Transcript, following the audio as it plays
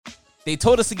They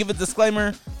told us to give a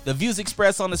disclaimer. The views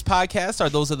expressed on this podcast are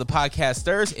those of the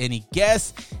podcasters, any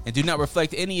guests, and do not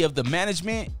reflect any of the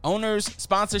management, owners,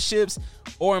 sponsorships,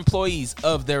 or employees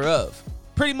of thereof.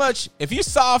 Pretty much, if you're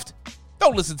soft,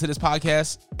 don't listen to this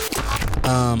podcast.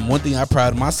 One thing I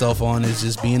pride myself on is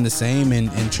just being the same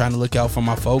and trying to look out for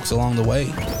my folks along the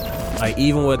way. Like,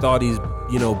 even with all these,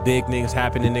 big things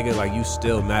happening, nigga, like, you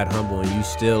still mad humble, and you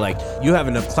still, like, you have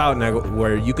enough clout now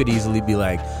where you could easily be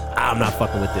like, I'm not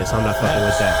fucking with this, I'm not fucking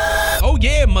with that. Oh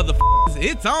yeah, motherfuckers,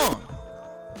 it's on.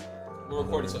 We're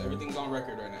recording, so everything's on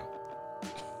record right now.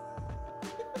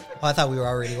 Oh, I thought we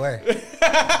already were.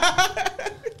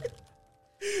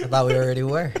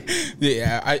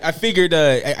 Yeah, I figured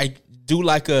I do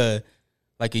like a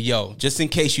yo, just in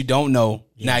case you don't know,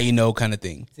 now you know kind of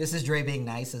thing. This is Dre being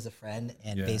nice as a friend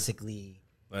and basically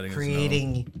letting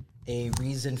creating a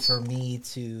reason for me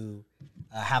to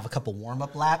have a couple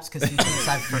warm-up laps because he thinks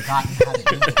I've forgotten how to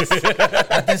do this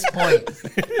at this point.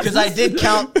 Because I did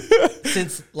count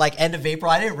since like end of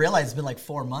April. I didn't realize it's been like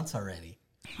 4 months already.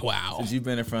 Wow. Since you've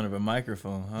been in front of a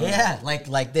microphone, huh? Yeah,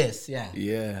 like this, yeah.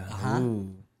 Yeah. Uh-huh.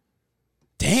 Ooh.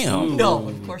 Damn. No,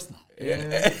 of course not.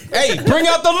 Hey, bring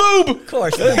out the lube. Of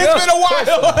course not. It's been a while.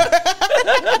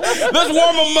 Let's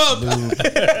warm them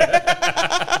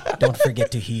up. Don't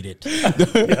forget to heat it.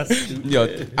 Yo,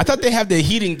 I thought they have the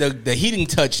heating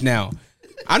touch now.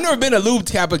 I've never been a lube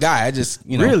type of guy. I just,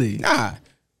 Really? Nah.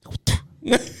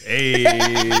 Hey.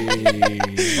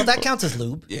 Well, that counts as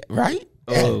lube. Yeah, right?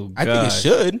 Oh, I think it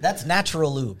should. That's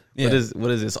natural lube. Yeah.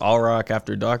 What is this? All Rock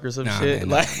After Dark or some shit? Man,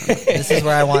 nah. This is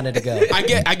where I wanted to go.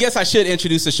 I guess I should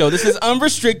introduce the show. This is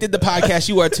Unrestricted, the podcast.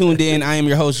 You are tuned in. I am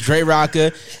your host, Dre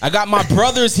Rocka. I got my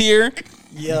brothers here.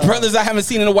 Yo. Brothers I haven't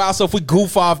seen in a while, so if we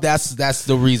goof off, that's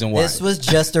the reason why. This was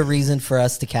just a reason for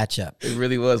us to catch up. It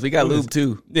really was. We got lube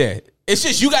too. Yeah. It's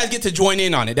just you guys get to join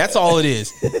in on it. That's all it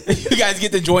is. You guys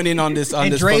get to join in on this.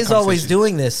 And this Dre's fun always conversation.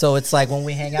 doing this, so it's like when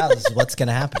we hang out, this is what's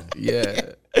gonna happen.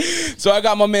 Yeah. So I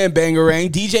got my man Bangarang.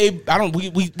 DJ,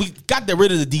 we got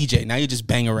rid of the DJ. Now you're just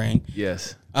Bangarang.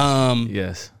 Yes.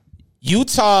 Yes.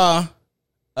 Utah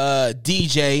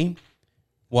DJ.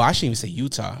 Well, I shouldn't even say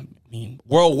Utah. I mean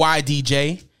worldwide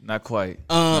DJ. Not quite.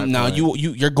 No, quite.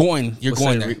 you're going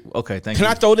there. Okay, thank Can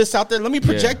you. I throw this out there? Let me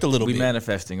project a little we bit.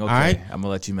 manifesting. Okay. All right. I'm gonna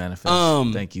let you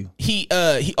manifest. Thank you. He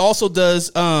also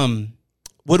does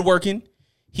woodworking.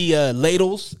 He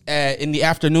ladles in the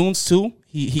afternoons too.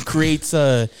 He creates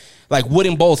like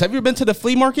wooden bowls. Have you ever been to the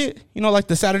flea market? Like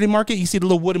the Saturday market. You see the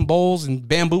little wooden bowls and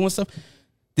bamboo and stuff.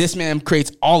 This man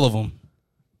creates all of them.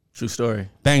 True story.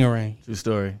 Bangarang. True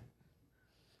story.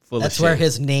 Full That's of where shit.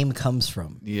 his name comes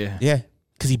from. Yeah. Yeah,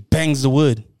 because he bangs the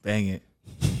wood. Bang it.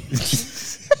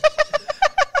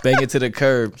 Bang it to the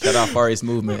curb. Shout out Fari's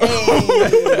movement.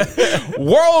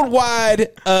 Worldwide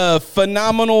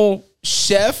phenomenal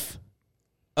chef.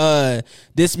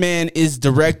 This man is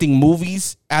directing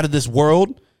movies out of this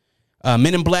world.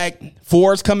 Men in Black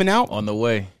 4 is coming out. On the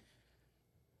way.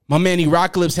 My man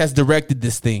Eroclips has directed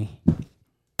this thing.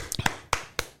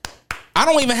 I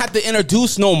don't even have to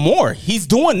introduce no more. He's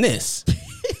doing this.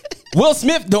 Will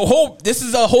Smith, this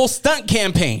is a whole stunt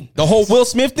campaign. The whole Will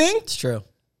Smith thing. It's true.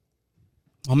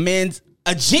 My man's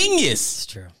a genius. It's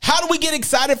true. How do we get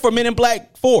excited for Men in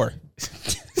Black 4?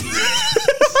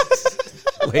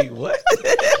 Wait, what?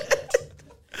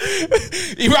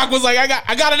 E-Rock was like, I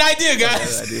got an idea,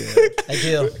 guys. I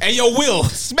do. And yo, Will,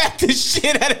 smack the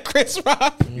shit out of Chris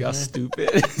Rock. Y'all stupid.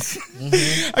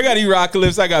 I got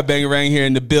E-Rocklips. I got Bangarang here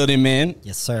in the building, man.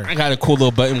 Yes, sir. I got a cool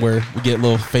little button where we get a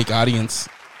little fake audience.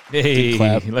 Hey,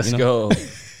 Clap, let's go.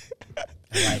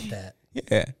 I like that.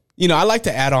 Yeah. I like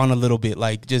to add on a little bit,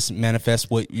 like just manifest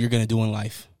what you're going to do in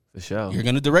life. For sure. You're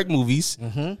going to direct movies,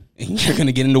 and you're going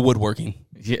to get into woodworking.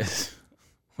 Yes.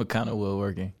 What kind of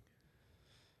woodworking?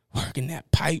 Working that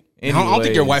pipe. I don't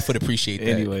think your wife would appreciate that.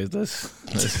 Anyways,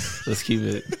 let's keep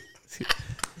it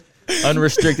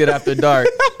unrestricted after dark.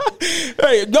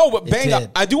 Hey, no, but Bang,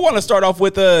 I do want to start off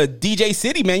with DJ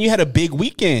City, man. You had a big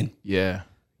weekend. Yeah.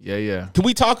 Can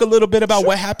we talk a little bit about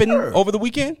what happened over the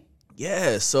weekend?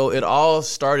 Yeah, so it all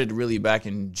started really back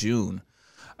in June.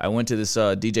 I went to this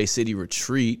DJ City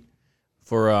retreat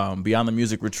for Beyond the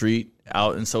Music retreat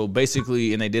out. And so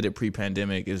basically, and they did it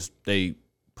pre-pandemic, is they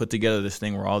put together this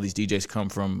thing where all these DJs come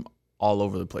from all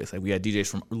over the place. Like we had DJs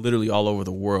from literally all over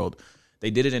the world. They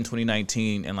did it in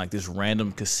 2019 in like this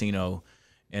random casino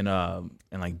in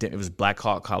like it was Black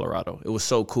Hawk, Colorado. It was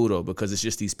so cool though because it's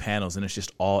just these panels and it's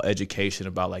just all education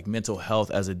about like mental health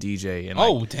as a DJ and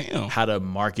like how to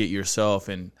market yourself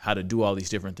and how to do all these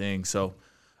different things. So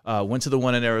went to the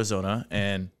one in Arizona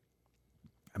and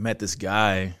I met this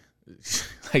guy.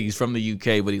 Like he's from the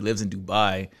UK, but he lives in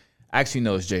Dubai. actually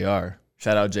knows JR.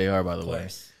 Shout out JR, by the way.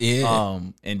 Yeah.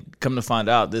 And come to find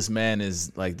out, this man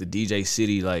is like the DJ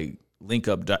City like link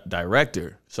up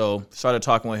director. So started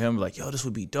talking with him like, yo, this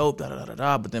would be dope. Da da da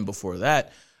da. But then before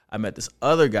that, I met this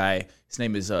other guy. His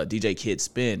name is DJ Kid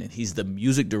Spin, and he's the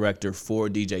music director for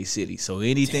DJ City. So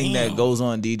anything that goes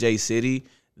on DJ City,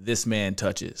 this man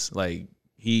touches. Like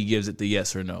he gives it the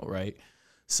yes or no, right?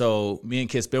 So me and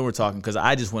Kid Spin were talking because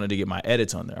I just wanted to get my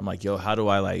edits on there. I'm like, yo, how do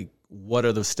I like? What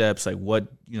are the steps? Like what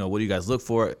do you guys look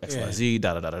for? XYZ,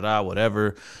 da da da da da,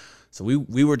 whatever. So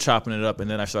we were chopping it up,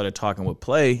 and then I started talking with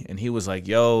Play, and he was like,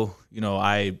 yo,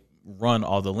 I run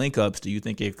all the link ups. Do you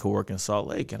think it could work in Salt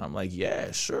Lake? And I'm like,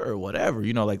 yeah, sure, whatever.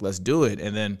 Like, let's do it.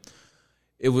 And then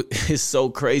it's so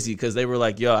crazy because they were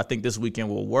like, yo, I think this weekend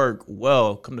will work.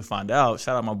 Well, come to find out,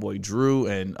 shout out my boy Drew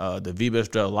and the Vibes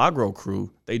del Lagro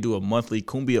crew. They do a monthly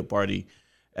cumbia party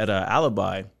at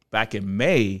Alibi back in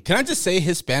May. Can I just say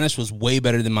his Spanish was way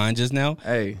better than mine just now?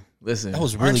 Hey, listen. That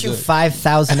was really Aren't you good.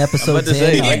 5,000 episodes in?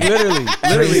 Say, like, literally.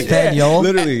 Espanol?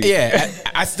 Literally. Yeah,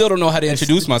 I still don't know how to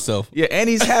introduce myself. Yeah, and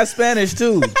he's half Spanish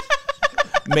too.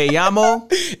 Me llamo.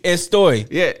 Estoy.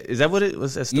 Yeah, is that what it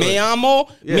was? Estoy. Me amo.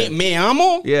 Yeah. Me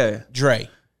amo. Yeah. Dre.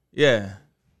 Yeah.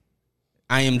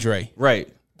 I am Dre. Right.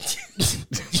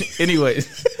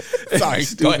 Anyways. Sorry.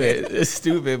 Go ahead. It's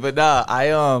stupid. But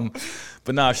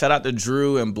nah, shout out to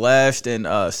Drew and Blessed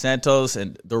and Santos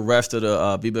and the rest of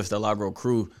the Vibes del Lagro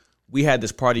crew. We had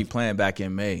this party planned back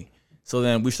in May. So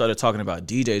then we started talking about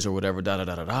DJs or whatever, da da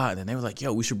da da da. And then they were like,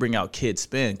 yo, we should bring out Kid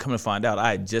Spin. Come to find out,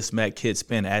 I had just met Kid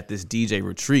Spin at this DJ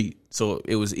retreat. So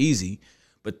it was easy.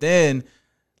 But then,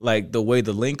 like, the way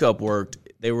the link up worked,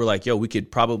 they were like, yo, we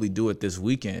could probably do it this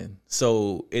weekend.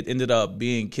 So it ended up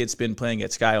being Kid Spin playing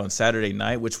at Sky on Saturday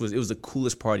night, it was the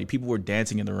coolest party. People were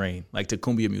dancing in the rain, like to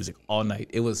cumbia music all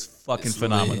night. It was fucking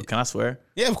phenomenal. lit. Can I swear?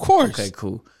 Yeah, of course. Okay,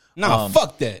 cool. Nah,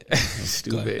 fuck that.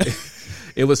 Stupid.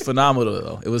 It was phenomenal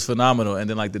though. It was phenomenal. And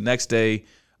then like the next day,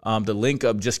 the link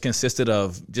up just consisted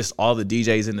of just all the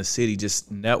DJs in the city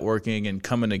just networking and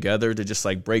coming together to just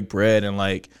like break bread and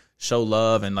like show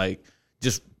love and like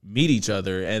just meet each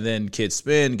other. And then Kid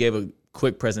Spin gave a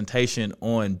quick presentation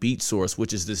on Beat Source,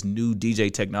 which is this new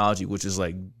DJ technology, which is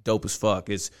like dope as fuck.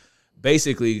 It's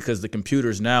basically because the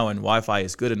computers now and Wi-Fi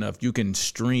is good enough, you can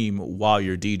stream while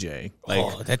you're DJing. Like,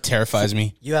 Oh, that terrifies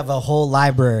me. You have a whole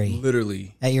library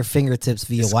literally, at your fingertips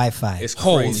via Wi-Fi. it's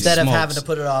Holy crazy. Instead of smokes. having to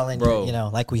put it all in, Bro.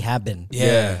 like we have been.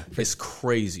 Yeah. It's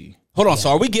crazy. Hold on. So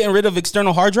are we getting rid of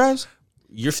external hard drives?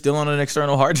 You're still on an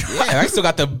external hard drive. Yeah, I still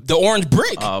got the orange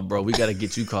brick. Oh, bro, we got to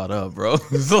get you caught up, bro.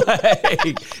 It's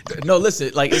like, no,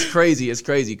 listen, like it's crazy. It's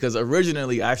crazy because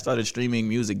originally I started streaming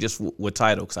music just with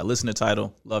Tidal because I listen to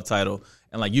Tidal, love Tidal,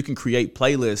 and like you can create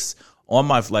playlists on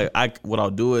my what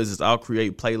I'll do is I'll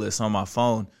create playlists on my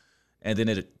phone, and then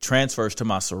it transfers to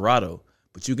my Serato.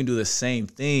 But you can do the same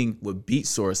thing with Beat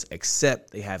Source,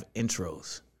 except they have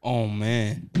intros. Oh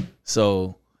man.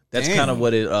 So that's Damn. kind of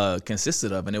what it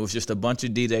consisted of, and it was just a bunch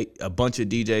of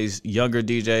DJs, younger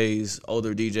DJs,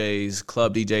 older DJs,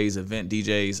 club DJs, event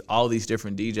DJs, all these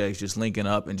different DJs just linking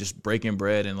up and just breaking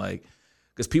bread and like,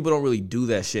 because people don't really do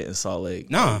that shit in Salt Lake.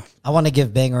 Nah. I want to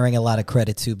give Bangarang a lot of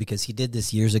credit too because he did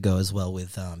this years ago as well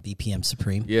with BPM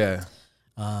Supreme. Yeah,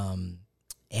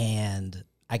 And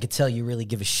I could tell you really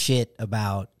give a shit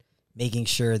about making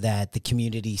sure that the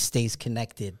community stays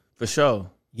connected, for sure.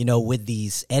 with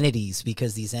these entities,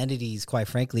 because these entities, quite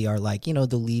frankly, are like,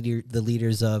 the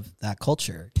leaders of that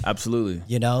culture, Absolutely.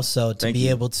 so to Thank be you.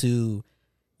 able to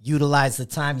utilize the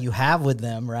time you have with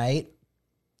them, right,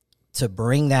 to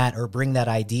bring that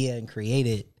idea and create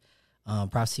it.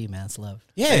 Props to you, man. It's love.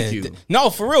 Yeah. Thank you. No,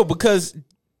 for real, because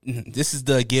this is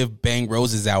the give Bang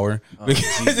Roses hour.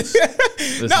 Jesus.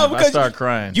 Listen, if I start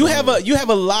crying. you have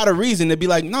a lot of reason to be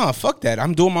like, nah, fuck that.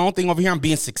 I'm doing my own thing over here. I'm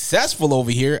being successful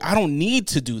over here. I don't need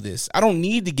to do this. I don't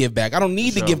need to give back. I don't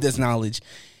need to give this knowledge.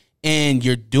 And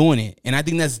you're doing it. And I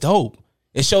think that's dope.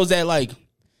 It shows that like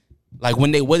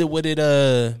when they what did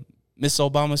Miss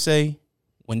Obama say?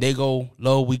 When they go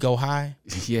low, we go high.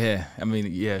 Yeah, I mean,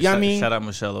 yeah. Yeah, I mean- shout out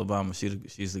Michelle Obama.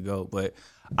 She's the GOAT. But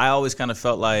I always kind of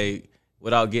felt like,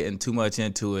 without getting too much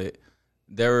into it,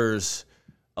 there's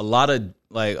a lot of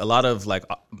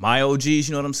my OGs.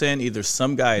 You know what I'm saying? Either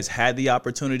some guys had the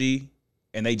opportunity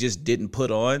and they just didn't put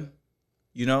on.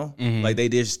 Like they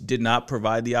just did not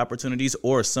provide the opportunities,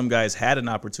 or some guys had an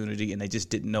opportunity and they just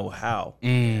didn't know how.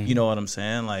 You know what I'm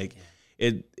saying? Like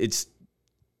it's.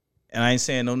 And I ain't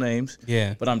saying no names,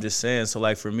 Yeah. but I'm just saying, so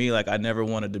like for me, like I never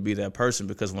wanted to be that person,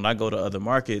 because when I go to other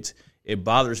markets, it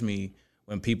bothers me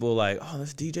when people like, oh,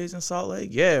 there's DJs in Salt Lake.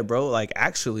 Yeah, bro. Like,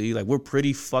 actually, like, we're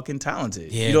pretty fucking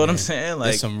talented. Yeah, you know what man. I'm saying? Like,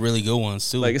 There's some really good ones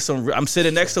too. like it's some. I'm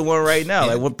sitting next to one right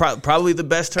now. Like, probably the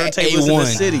best turntablist in the A1.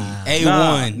 city.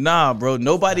 A1. Nah, bro.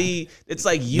 Nobody. It's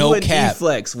like you No and cap.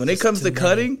 E-Flex. When it comes to too many.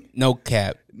 cutting, no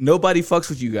cap. nobody fucks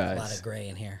with you A lot of guys. gray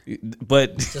in here.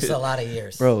 But Just a lot of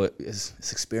years. bro, it's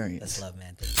experience. That's love,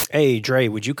 man. Thank you. Hey, Dre,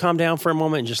 would you calm down for a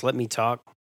moment and just let me talk?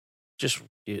 Just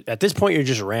at this point, you're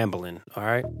just rambling. All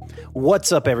right.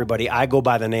 What's up, everybody? I go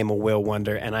by the name of Will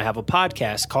Wonder, and I have a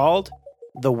podcast called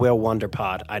The Will Wonder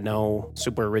Pod. I know,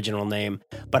 super original name,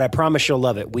 but I promise you'll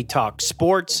love it. We talk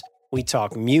sports, we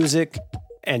talk music,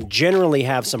 and generally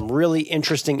have some really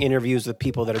interesting interviews with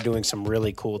people that are doing some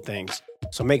really cool things.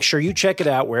 So make sure you check it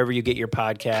out wherever you get your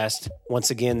podcast.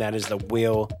 Once again, that is the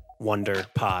Will Wonder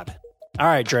Pod. All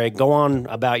right, Dre, go on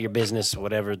about your business,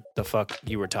 whatever the fuck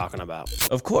you were talking about.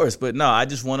 Of course, but no, I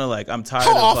just want to like. I'm tired.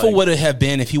 How of awful like, would it have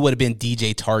been if he would have been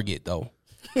DJ Target though?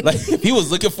 Like if he was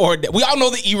looking for it. We all know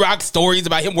the E-Rock stories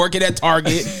about him working at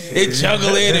Target and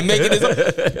juggling and making his own.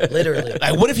 Literally.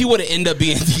 Like what if he would have ended up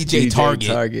being DJ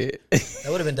Target? That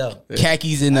would have been dope.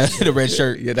 Khakis in the red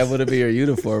shirt. Yeah, that would have been your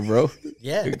uniform, bro.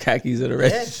 Yeah. Khakis and a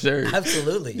red Yeah, shirt.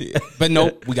 absolutely. But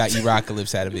nope, we got E-Rock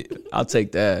out of it. I'll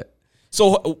take that.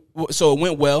 So it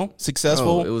went well,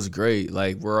 successful. Oh, it was great.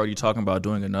 Like we're already talking about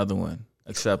doing another one.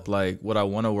 Except like what I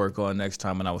want to work on next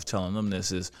time, and I was telling them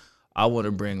this is I want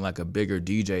to bring like a bigger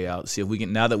DJ out. See if we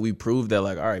can, now that we proved that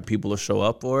like, all right, people will show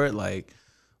up for it. Like,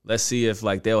 let's see if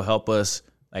like they'll help us.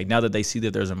 Like now that they see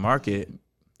that there's a market,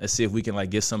 let's see if we can like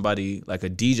get somebody like a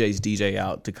DJ's DJ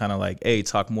out to kind of like, hey,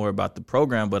 talk more about the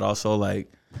program, but also like,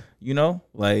 you know,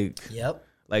 like, Yep.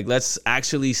 like let's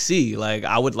actually see. Like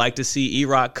I would like to see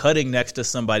E-Rock cutting next to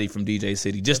somebody from DJ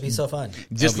City. Just It'd be so fun.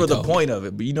 just for That'd be the dope. point of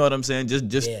it. But you know what I'm saying?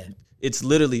 Just Yeah. It's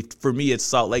literally for me, it's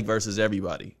Salt Lake versus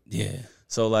everybody. Yeah.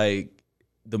 So like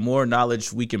the more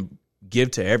knowledge we can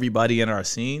give to everybody in our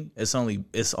scene, it's only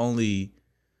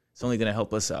gonna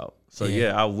help us out. So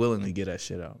yeah, I'll willingly get that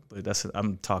shit out. But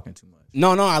I'm talking too much.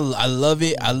 No, I love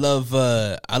it. I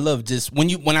love just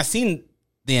when I seen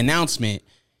the announcement,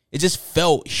 it just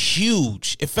felt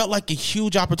huge. It felt like a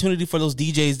huge opportunity for those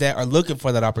DJs that are looking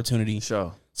for that opportunity.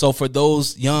 Sure. So for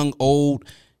those young, old,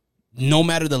 no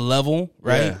matter the level,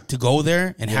 right, Yeah. to go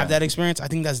there and have that experience, I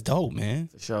think that's dope, man.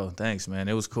 For sure. Thanks, man.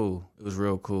 It was cool. It was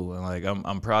real cool. And like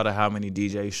I'm proud of how many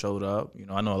DJs showed up. You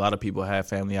know, I know a lot of people have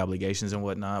family obligations and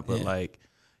whatnot, but like,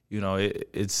 you know,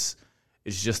 it's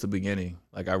just the beginning.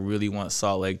 Like I really want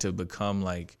Salt Lake to become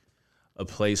like a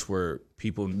place where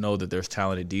people know that there's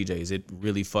talented DJs. It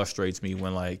really frustrates me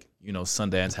when like, you know,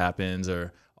 Sundance happens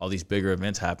or all these bigger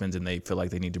events happens and they feel like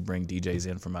they need to bring DJs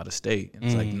in from out of state. And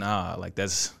it's like, nah, like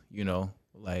that's, you know,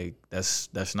 like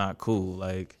that's not cool.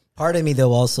 Like Part of me,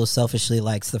 though, also selfishly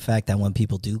likes the fact that when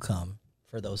people do come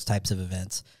for those types of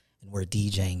events and we're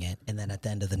DJing it, and then at the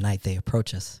end of the night they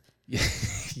approach us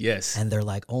yes. and they're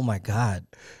like, oh my God,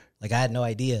 like I had no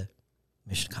idea.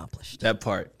 Mission accomplished. That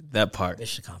part.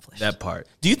 Mission accomplished. That part.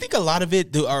 Do you think a lot of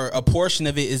it, or a portion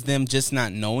of it, is them just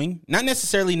not knowing? Not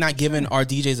necessarily not giving our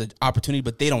DJs an opportunity,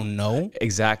 but they don't know.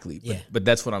 Exactly. Yeah. But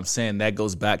that's what I'm saying. That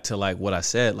goes back to like what I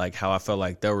said, like how I felt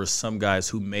like there were some guys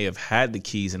who may have had the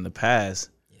keys in the past,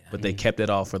 but they kept it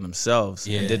all for themselves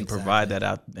and didn't provide that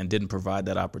out and didn't provide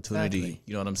that opportunity. Exactly.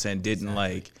 You know what I'm saying? Didn't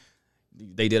like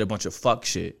they did a bunch of fuck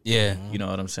shit. Yeah. You know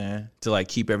what I'm saying? To like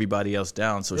keep everybody else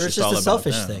down. So Or it's it's just all just a about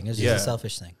selfish them. thing. It's just yeah. a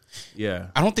selfish thing. Yeah.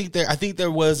 I think there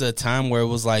was a time where it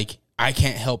was like, I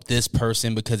can't help this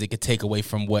person because it could take away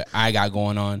from what I got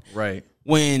going on. Right.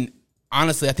 When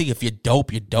honestly, I think if you're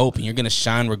dope, and you're gonna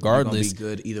shine You're regardless. gonna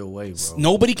be good either way, bro.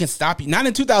 Nobody can stop you. Not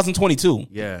in 2022.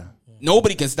 Yeah.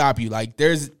 Nobody can stop you. Like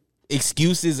there's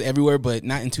excuses everywhere, but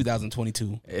not in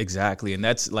 2022. Exactly. And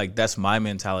that's my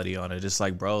mentality on it. It's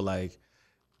like, bro, like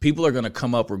people are gonna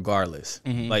come up regardless.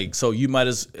 Like, so you might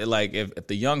as like if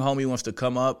the young homie wants to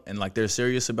come up and like they're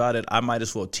serious about it, I might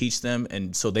as well teach them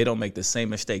and so they don't make the same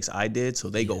mistakes I did, so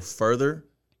they go further,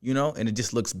 you know, and it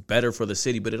just looks better for the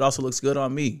city, but it also looks good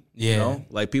on me. Yeah. You know?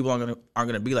 Like people aren't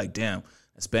gonna be like, damn,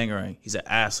 that's Bangarang. He's an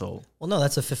asshole. Well, no,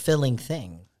 that's a fulfilling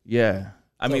thing. Yeah.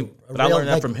 I mean, a but I real, learned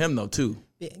that like- from him though too.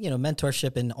 You know,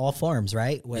 mentorship in all forms,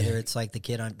 right? Whether it's like the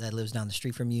kid that lives down the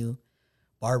street from you,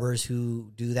 barbers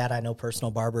who do that. I know personal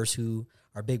barbers who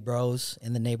are big bros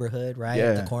in the neighborhood, right?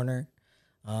 At Yeah. the corner.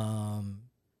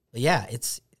 But yeah,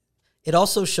 it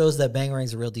also shows that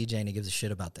Bangarang's a real DJ and he gives a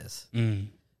shit about this.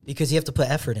 Because you have to put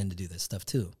effort in to do this stuff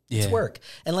too. It's Yeah. work.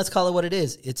 And let's call it what it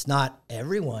is. It's not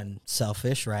everyone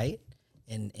selfish, right?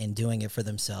 In doing it for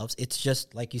themselves. It's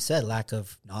just, like you said, lack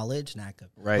of knowledge,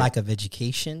 lack of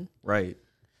education, Right.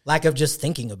 lack of just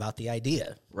thinking about the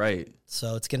idea. Right.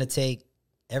 So it's going to take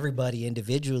everybody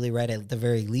individually, right, at the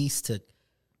very least, to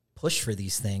push for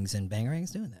these things, and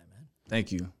Bangarang's doing that, man.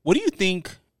 Thank you. What do you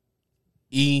think,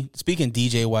 speaking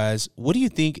DJ wise, what do you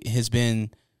think has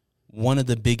been one of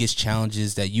the biggest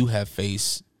challenges that you have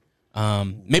faced?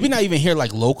 Maybe not even here,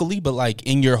 like locally, but like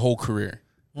in your whole career.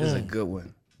 This is a good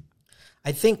one.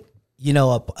 I think, you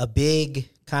know, a big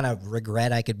kind of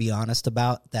regret I could be honest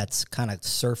about that's kind of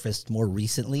surfaced more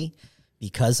recently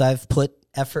because I've put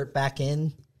effort back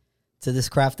in to this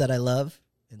craft that I love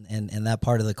and that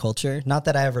part of the culture. Not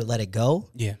that I ever let it go.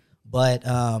 Yeah. But,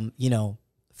 you know,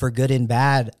 for good and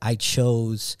bad, I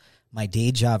chose my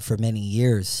day job for many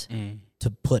years to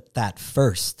put that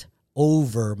first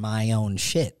over my own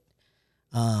shit.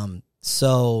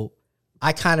 So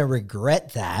I kind of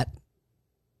regret that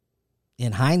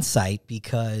in hindsight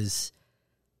because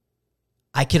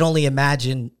I can only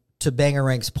imagine, to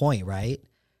Bangarang's point, right?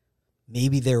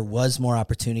 Maybe there was more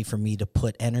opportunity for me to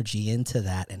put energy into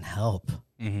that and help,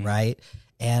 right?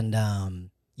 And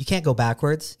you can't go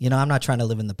backwards. You know, I'm not trying to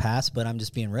live in the past, but I'm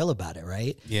just being real about it,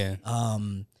 right? Yeah.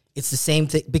 It's the same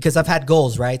thing because I've had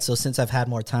goals, right? So since I've had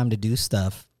more time to do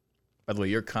stuff, By the way,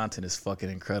 your content is fucking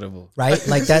incredible. right?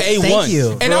 Like that. A1. Thank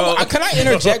you. And can I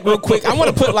interject real quick? I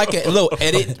want to put like a little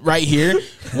edit right here.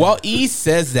 While E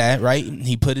says that, right?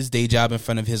 He put his day job in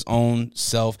front of his own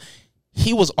self.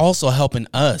 He was also helping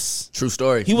us. True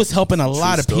story. He was helping a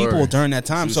lot of story. people during that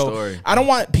time. True So story. I don't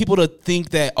want people to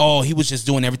think that, oh, he was just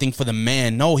doing everything for the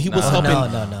man. No, he was helping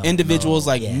no, individuals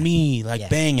like Yeah. me, like Yeah.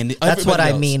 Bang. And That's what everybody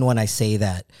I else. mean when I say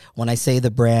that. When I say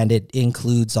the brand, it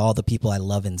includes all the people I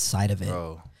love inside of it.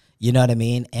 Bro. You know what I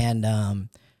mean? And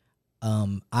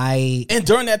I And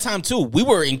during that time too, we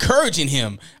were encouraging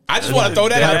him. I just want to throw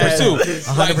that out there too.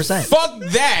 100%. Fuck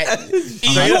that.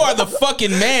 E, you are the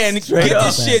fucking man. Get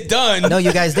this shit done. no,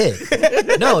 you guys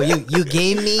did. No, you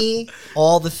gave me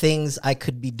all the things I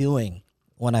could be doing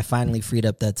when I finally freed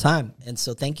up that time. And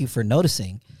so thank you for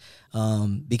noticing.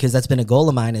 Because that's been a goal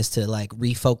of mine, is to like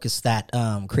refocus that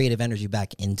creative energy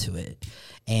back into it.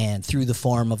 And through the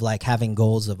form of like having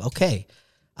goals of, okay,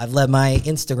 I've let my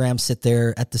Instagram sit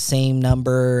there at the same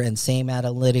number and same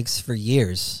analytics for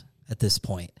years at this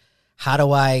point. How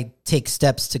do I take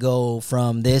steps to go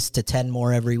from this to 10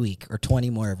 more every week or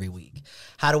 20 more every week?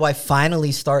 How do I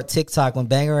finally start TikTok when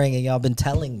Bangarang and y'all been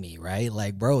telling me, right?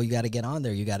 Like, bro, you got to get on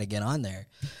there. You got to get on there.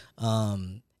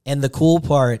 And the cool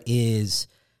part is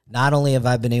not only have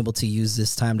I been able to use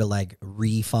this time to like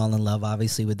re-fall in love,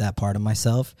 obviously, with that part of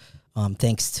myself,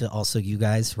 thanks to also you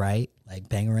guys, right? Like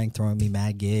Bangarang throwing me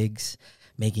mad gigs,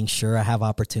 making sure I have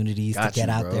opportunities to get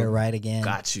out there right again.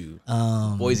 Got you.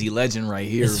 Boise legend right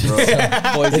here, bro.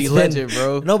 It's Boise been- legend,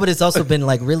 bro. No, but it's also been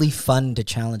like really fun to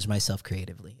challenge myself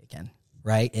creatively again,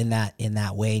 right? In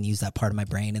that way, and use that part of my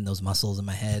brain and those muscles in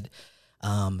my head.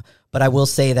 But I will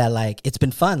say that like it's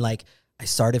been fun. Like I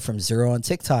started from 0 on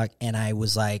TikTok, and I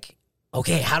was like,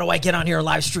 okay, how do I get on here and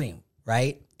live stream,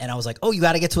 right? And I was like, oh, you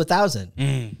got to get to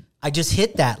 1,000. I just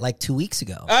hit that like 2 weeks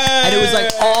ago, and it was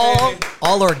like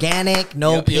all organic,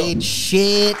 no paid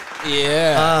shit.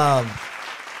 Yeah.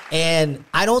 And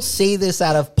I don't say this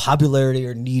out of popularity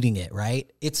or needing it, right?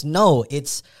 It's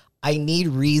I need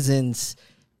reasons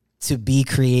to be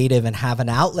creative and have an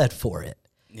outlet for it.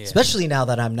 Yeah. Especially now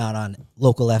that I'm not on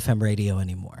local FM radio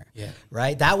anymore. Yeah.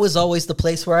 Right? That was always the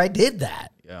place where I did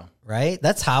that. Yeah. Right?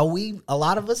 That's how a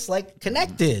lot of us like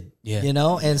connected. Yeah. You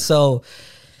know? And so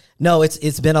no,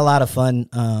 it's been a lot of fun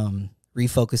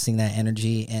refocusing that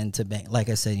energy, and like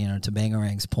I said, you know, to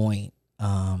Bangarang's point,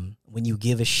 when you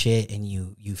give a shit and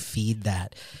you feed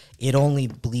that, it only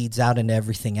bleeds out into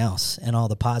everything else and all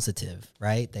the positive,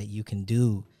 right, that you can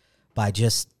do by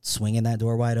just swinging that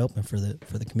door wide open for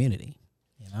the community,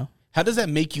 you know? How does that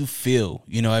make you feel?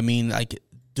 You know, I mean, like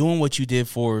doing what you did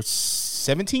for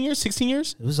 17 years, 16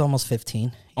 years? It was almost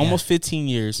 15. Almost 15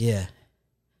 years. Yeah.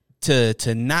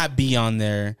 To not be on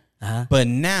there, but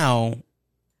now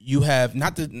you have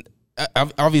not the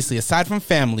obviously aside from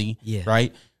family,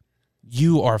 right?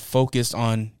 You are focused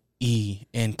on E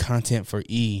and content for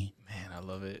E. Man, I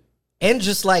love it. And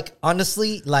just like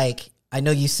honestly, like I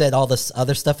know you said all this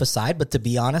other stuff aside, but to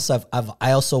be honest,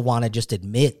 I also want to just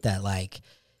admit that like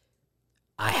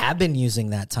I have been using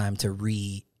that time to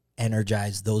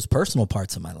re-energize those personal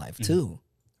parts of my life too,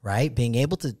 right? Being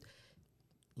able to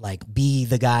like be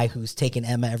the guy who's taking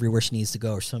Emma everywhere she needs to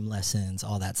go, or swim lessons,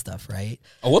 all that stuff, right?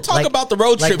 Oh, we'll talk Like- about the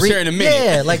road trips here in a minute.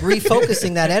 Yeah, like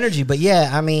refocusing that energy. But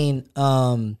yeah, I mean,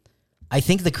 I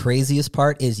think the craziest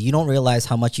part is you don't realize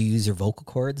how much you use your vocal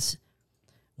cords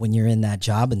when you're in that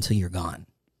job until you're gone.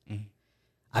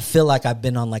 I feel like I've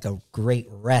been on like a great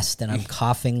rest, and I'm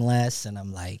coughing less, and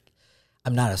I'm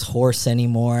not as hoarse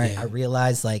anymore. I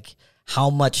realize like how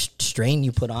much strain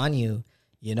you put on you,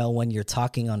 you know, when you're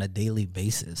talking on a daily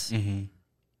basis.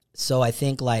 So I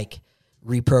think like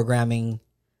reprogramming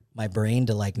my brain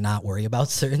to like not worry about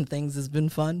certain things has been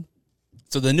fun.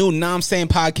 So the new Nam Saying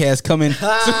podcast coming.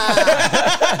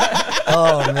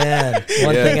 Oh man,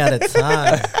 one thing at a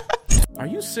time. Are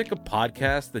you sick of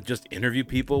podcasts that just interview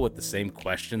people with the same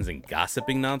questions and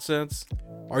gossiping nonsense?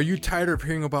 Are you tired of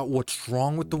hearing about what's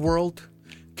wrong with the world?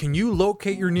 Can you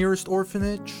locate your nearest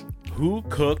orphanage? Who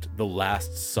cooked the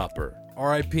Last Supper?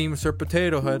 R.I.P. Mr.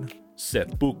 Potato Head.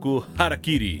 Seppuku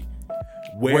Harakiri.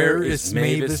 Where is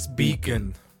Mavis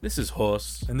Beacon? This is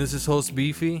Hos. And this is host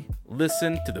Beefy.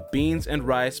 Listen to the Beans and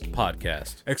Rice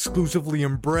podcast. Exclusively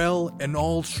in Braille and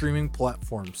all streaming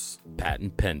platforms.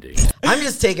 Patent pending. I'm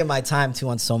just taking my time too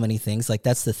on so many things. Like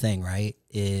that's the thing, right?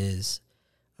 Is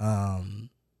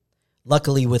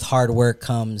luckily with hard work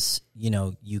comes, you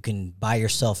know, you can buy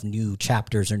yourself new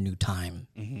chapters or new time.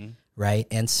 Right?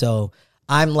 And so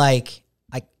I'm like,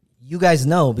 you guys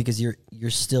know because you're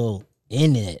still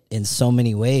in it in so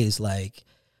many ways. Like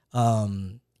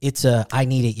it's a I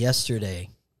need it yesterday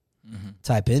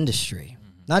type industry.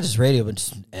 Not just radio, but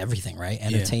just everything, right?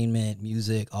 Entertainment,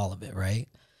 music, all of it, right?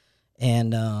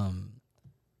 And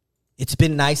it's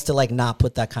been nice to like not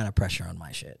put that kind of pressure on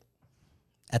my shit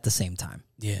at the same time.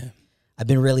 Yeah. I've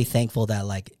been really thankful that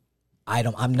like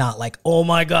I'm not like, oh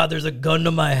my God, there's a gun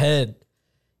to my head,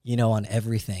 you know, on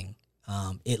everything.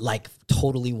 It like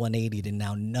totally 180'd and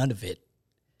now none of it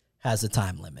has a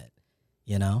time limit,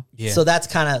 you know? Yeah. So that's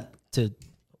kind of to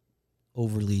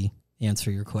overly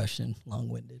answer your question,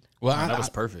 long-winded. Well, that was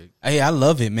perfect. I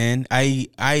love it, man. I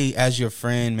as your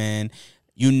friend, man,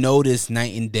 you notice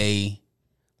night and day,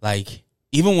 like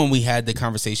even when we had the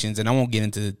conversations, and I won't get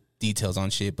into details on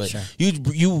shit, but Sure.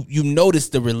 you notice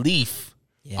the relief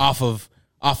off of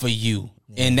you,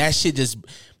 and that shit just.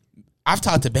 I've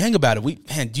talked to Bang about it.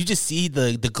 Man, do you just see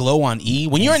the glow on E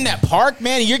when you're in that park,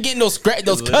 man? And you're getting those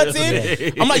cuts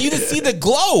in. I'm like, you just see the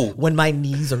glow When my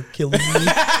knees are killing me.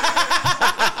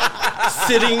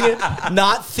 Sitting,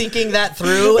 not thinking that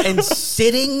through, and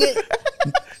sitting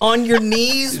on your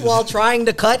knees while trying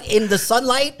to cut in the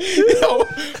sunlight.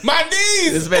 My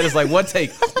knees. This man is like, one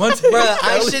take. Bruh,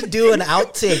 I should do an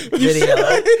outtake video.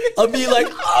 I'll be like,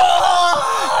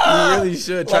 oh! You really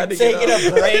should. Try Like to get taking up.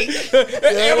 a break.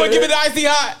 Everyone give me the icy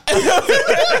hot.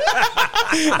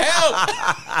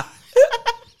 Help.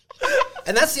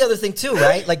 And that's the other thing too,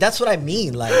 right? Like that's what I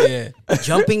mean. Like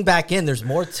jumping back in, there's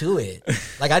more to it.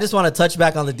 Like I just want to touch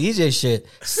back on the DJ shit.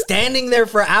 Standing there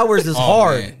for hours is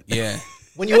hard Man. Yeah.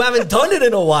 when you haven't done it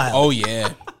in a while. Oh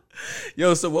yeah.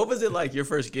 Yo, so what was it like your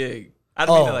first gig? I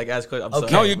don't mean to like ask questions. I'm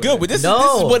Okay. No, sorry. you're good. But this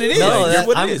No, is what it is. no, Like, that-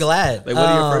 what it I'm is. glad. Like, what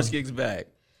are your first gigs back?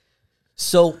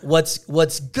 So what's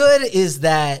good is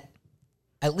that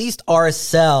at least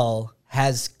RSL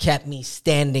has kept me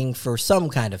standing for some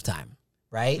kind of time,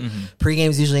 right?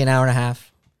 Pre-game's usually an hour and a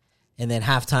half, and then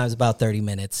halftime's about 30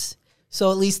 minutes.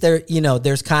 So at least there, you know,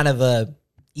 there's kind of a,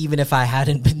 even if I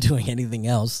hadn't been doing anything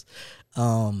else,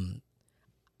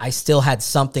 I still had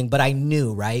something, but I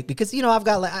knew, right? Because, you know, I've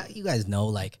got, like, you guys know,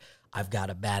 like, I've got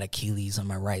a bad Achilles on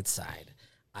my right side.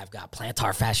 I've got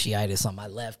plantar fasciitis on my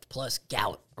left, plus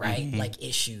gout, right? Like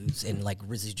issues and like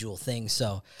residual things.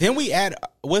 So, Then we add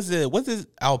was it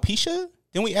alopecia?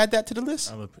 Then we add that to the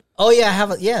list. oh yeah, I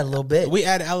have a little bit. We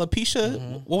add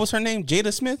alopecia. What was her name?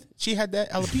 Jada Smith. She had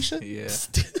that alopecia. Yeah.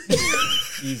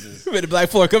 Jesus. With the Black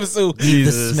Floor coming soon. Leave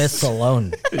the Smiths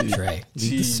alone, Trey. Leave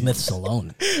the Smiths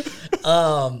alone.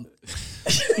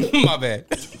 My bad.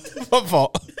 My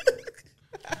fault.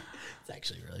 It's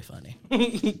actually really funny.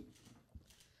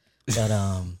 But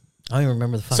I don't even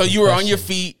remember the fucking So you were on your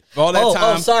question. feet all that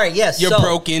time. Oh, sorry. Yes, You're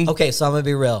broken. Okay, so I'm gonna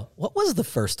be real. What was the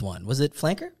first one? Was it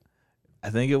Flanker? I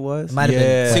think it was. might have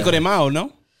been Cinco de Mayo, no?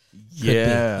 Could be.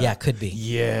 Yeah, could be.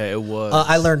 Yeah, it was.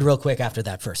 I learned real quick after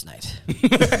that first night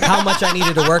how much I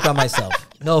needed to work on myself.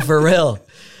 No, for real.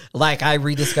 Like I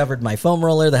rediscovered my foam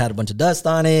roller that had a bunch of dust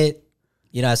on it.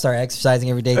 You know, I started exercising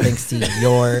every day thanks to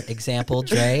your example,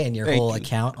 Trey, and your Thank whole you.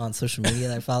 account on social media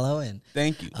that I follow. And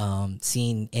Thank you.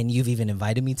 seeing, and you've even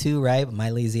invited me to, right? But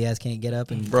my lazy ass can't get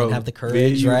up and Bro, have the me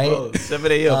courage, and you right? both.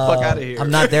 7 a.m. Fuck out of here. I'm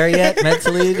not there yet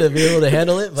mentally to be able to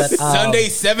handle it, but Sunday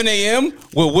 7 a.m.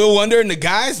 with Will Wonder and the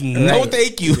guys. No, Right.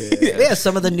 thank you. yeah,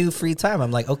 some of the new free time,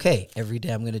 I'm like, okay, every day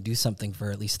I'm going to do something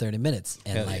for at least 30 minutes.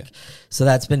 And Hell like, yeah. so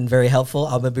that's been very helpful.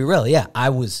 I'm going to be real. Yeah,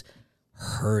 I was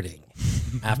hurting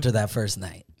after that first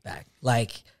night back.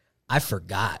 Like, I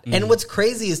forgot. And what's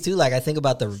crazy is too, like, I think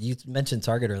about you mentioned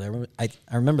Target earlier. I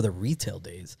remember the retail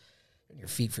days. On your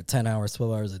feet for 10 hours,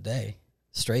 12 hours a day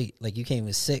straight. Like, you can't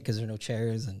even sit because there are no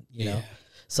chairs and, you know.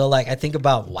 So like I think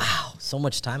about, wow, so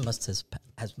much time has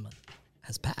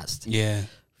passed. Yeah.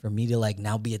 For me to like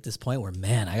now be at this point where,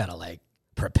 man, I gotta like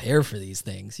prepare for these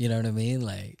things. You know what I mean?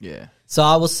 Like, Yeah. So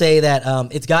I will say that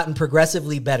it's gotten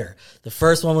progressively better. The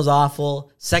first one was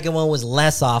awful. Second one was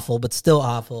less awful, but still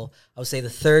awful. I would say the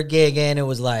third gig in, it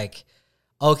was like,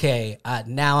 okay,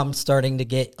 now I'm starting to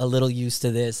get a little used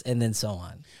to this, and then so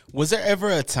on. Was there ever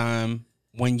a time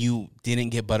when you didn't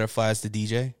get butterflies to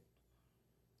DJ?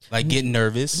 Like getting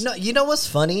nervous? No, you know what's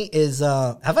funny is,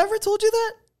 have I ever told you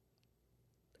that?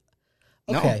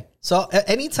 No. Okay. So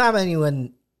anytime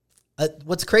anyone,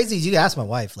 what's crazy is you ask my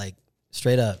wife, like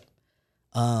straight up,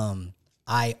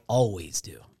 I always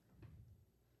do.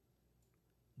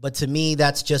 But to me,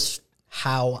 that's just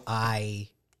how I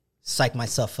psych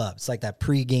myself up. It's like that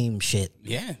pregame shit,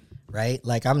 Yeah. right?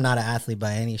 Like I'm not an athlete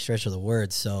by any stretch of the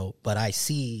word. So, but I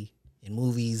see in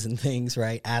movies and things,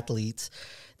 right? Athletes,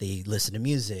 they listen to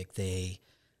music. They,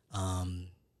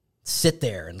 sit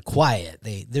there and quiet.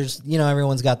 There's,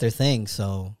 everyone's got their thing.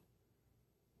 So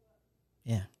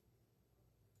yeah.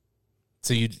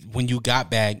 So when you got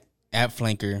back at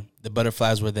Flanker, the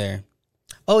butterflies were there.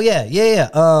 Oh yeah.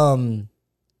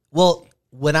 Well,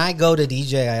 when I go to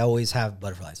DJ, I always have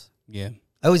butterflies. Yeah.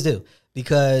 I always do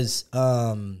because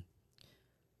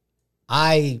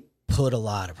I put a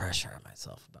lot of pressure on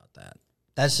myself about that.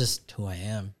 That's just who I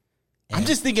am. I'm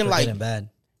just thinking for like good and bad.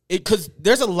 because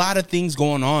there's a lot of things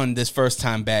going on this first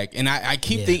time back, and I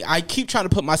keep trying to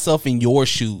put myself in your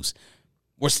shoes.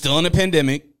 We're still in a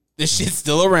pandemic. This shit's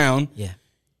still around. Yeah.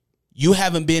 You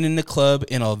haven't been in the club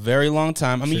in a very long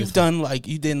time. I mean,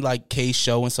 you did like K's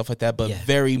show and stuff like that, but Yeah.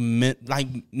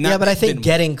 not. But I think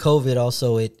getting COVID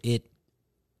also it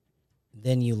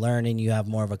then you learn and you have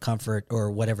more of a comfort or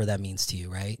whatever that means to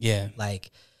you, right? Yeah. Like,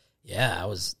 yeah, I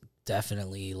was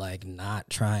definitely like not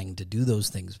trying to do those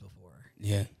things before.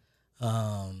 Yeah.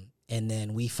 And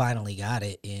then we finally got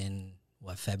it in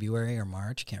February or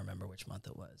March? Can't remember which month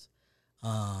it was.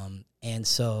 And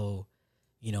so,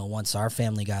 once our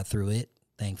family got through it,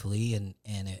 thankfully, and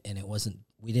it wasn't,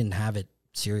 we didn't have it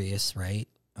serious, right?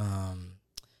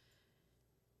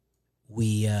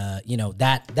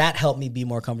 That helped me be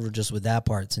more comfortable just with that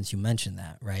part since you mentioned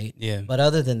that, right? Yeah. But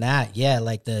other than that, yeah,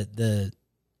 like there's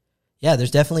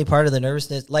definitely part of the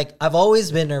nervousness. Like I've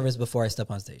always been nervous before I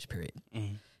step on stage, period.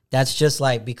 Mm-hmm. That's just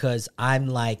like because I'm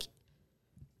like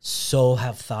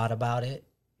have thought about it,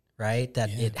 right? That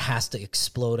it has to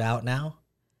explode out now.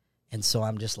 And so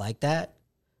I'm just like that.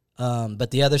 But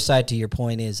the other side to your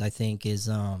point is, I think, is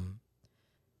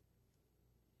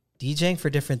DJing for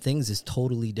different things is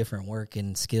totally different work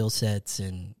and skill sets.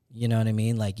 And you know what I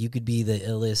mean? Like you could be the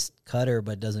illest cutter,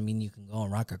 but doesn't mean you can go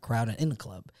and rock a crowd in the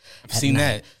club. I've seen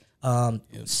that.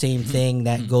 Same thing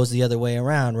that goes the other way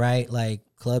around, right? Like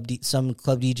some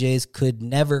club DJs could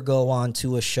never go on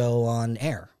to a show on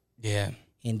air. Yeah.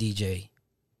 And DJ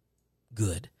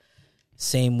good.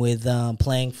 Same with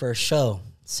playing for a show.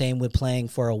 Same with playing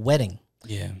for a wedding.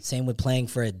 Yeah. Same with playing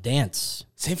for a dance.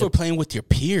 Same for playing with your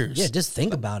peers. Yeah, just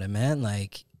think about it, man.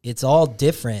 Like it's all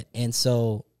different. And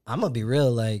so I'm gonna be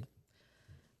real, like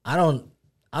I don't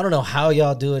know how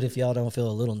y'all do it if y'all don't feel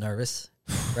a little nervous,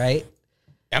 right?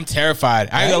 I'm terrified.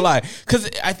 I ain't gonna lie. Because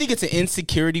I think it's an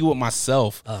insecurity with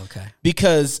myself. Oh, okay.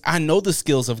 Because I know the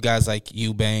skills of guys like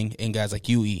you, Bang, and guys like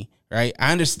you, E, right?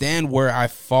 I understand where I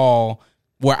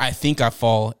think I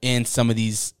fall in some of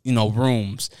these,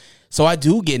 rooms. So I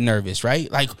do get nervous, right?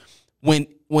 Like when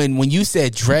you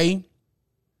said, Dre,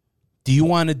 do you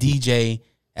want to DJ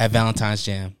at Valentine's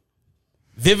Jam?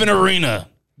 Vivint Arena,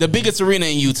 the biggest arena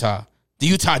in Utah. The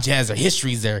Utah Jazz,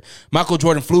 history's there. Michael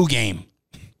Jordan flu game.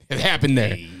 It happened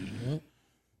there.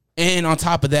 And on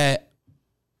top of that,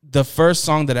 the first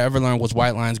song that I ever learned was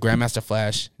White Lines, Grandmaster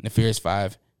Flash, and the Furious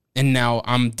Five. And now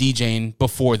I'm DJing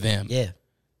before them. Yeah.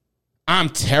 I'm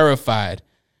terrified.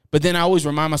 But then I always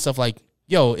remind myself, like,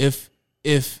 yo, if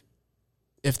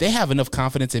they have enough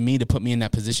confidence in me to put me in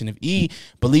that position, if E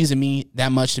believes in me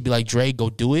that much to be like, Dre, go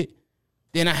do it,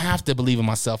 then I have to believe in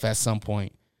myself at some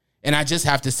point. And I just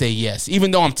have to say yes.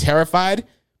 Even though I'm terrified,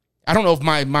 I don't know if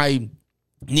my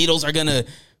needles are going to,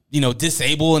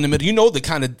 disable in the middle. The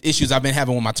kind of issues I've been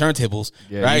having with my turntables,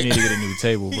 right? You need to get a new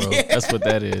table, bro. Yeah. That's what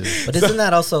that is. But isn't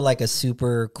that also like a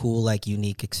super cool, like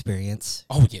unique experience?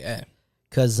 Oh, yeah.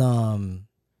 Because,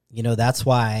 that's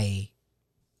why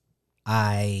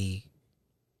I,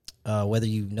 whether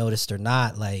you noticed or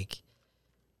not, like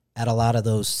at a lot of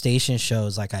those station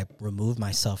shows, like I removed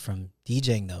myself from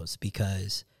DJing those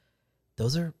because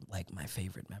those are like my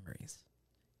favorite memories.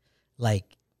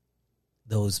 Like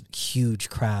those huge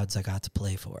crowds I got to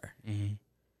play for. Mm-hmm.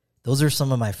 Those are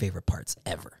some of my favorite parts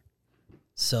ever.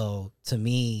 So to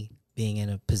me, being in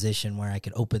a position where I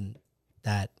could open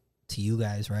that to you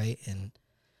guys, right, and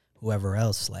whoever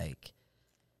else, like,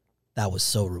 that was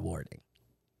so rewarding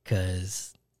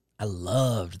because I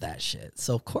loved that shit.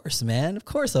 So of course, man,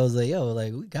 I was like, yo,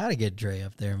 like, we gotta get Dre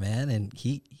up there, man, and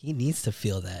he needs to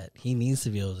feel that. He needs to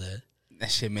be able to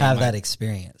that shit, man, have that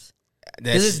experience. That's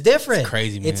Because it's different. It's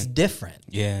crazy, man. It's different.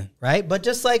 Yeah. Right? But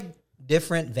just like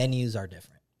different venues are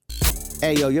different.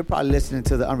 Hey, yo, you're probably listening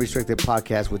to the Unrestricted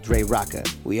Podcast with Dre Rocca.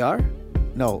 We are?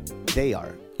 No, they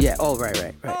are. Yeah. Oh,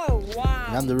 right. Oh, wow.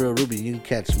 And I'm the real Ruby. You can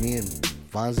catch me and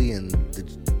Fonzie and the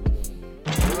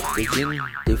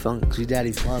Defunk. G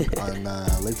Daddy Funk on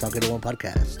Lake Talk 801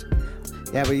 Podcast.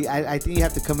 Yeah, but I think you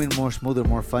have to come in more smoother,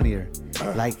 more funnier.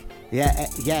 Like, yeah,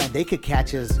 and they could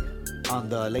catch us on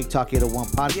the Lake Talk 801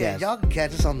 podcast. Yeah, y'all can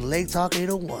catch us on the Lake Talk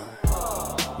 801.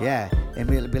 Yeah, and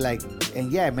be like,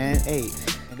 and yeah, man, hey,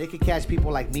 and they could catch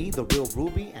people like me, the real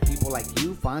Ruby, and people like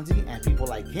you, Fonzie, and people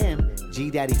like him, G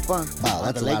Daddy Funk, Wow, on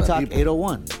that's the a lot Lake of Talk people.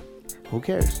 801. Who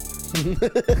cares?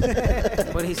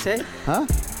 What'd he say? Huh?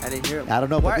 I didn't hear him. I don't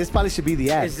know, but this probably should be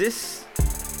the ad.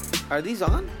 Are these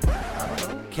on?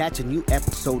 Catch a new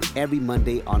episode every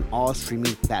Monday on all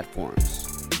streaming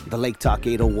platforms. The Lake Talk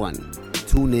 801.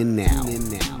 Tune in now.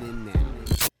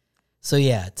 So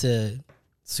yeah, to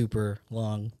super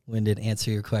long-winded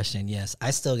answer your question, yes,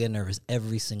 I still get nervous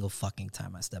every single fucking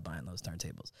time I step behind those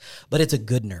turntables. But it's a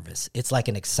good nervous. It's like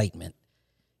an excitement.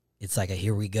 It's like a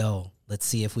here we go. Let's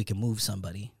see if we can move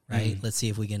somebody, right? Let's see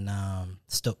if we can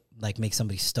make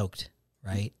somebody stoked,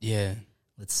 right? Yeah.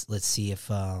 Let's see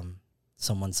if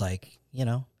someone's like,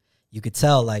 you could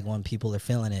tell like when people are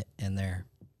feeling it and they're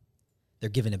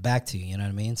giving it back to you, you know what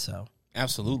I mean? So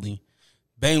Absolutely.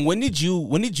 Bang, when did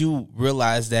you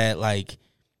realize that, like,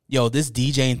 yo, this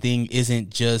DJing thing isn't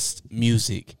just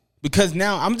music? Because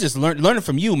now I'm just learning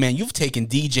from you, man. You've taken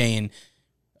DJing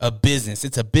a business.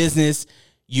 It's a business.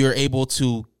 You're able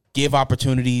to give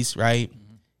opportunities, right?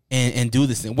 And do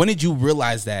this thing. When did you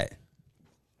realize that?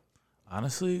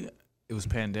 Honestly, it was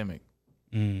pandemic.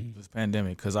 It was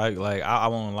pandemic because I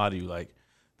won't lie to you. Like,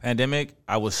 pandemic,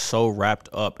 I was so wrapped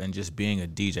up in just being a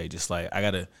DJ. Just like, I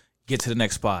gotta get to the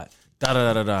next spot. Da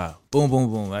da da da da. Boom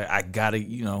boom boom. Like, I gotta,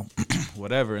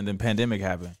 whatever. And then pandemic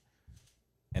happened,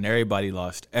 and everybody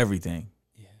lost everything.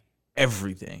 Yeah,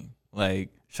 everything. Like,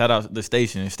 shout out the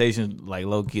station. The station, like,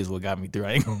 low key is what got me through.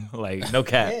 I ain't gonna, like, no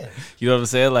cap. Yeah. You know what I'm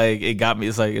saying? Like, it got me.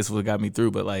 It's what got me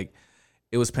through. But like,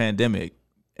 it was pandemic.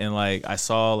 And like, I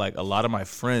saw like a lot of my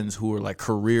friends who were like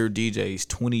career DJs,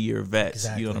 20-year vets.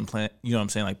 Exactly. You know what I'm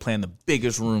saying? Like, playing the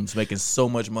biggest rooms, making so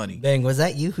much money. Bang, was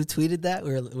that you who tweeted that?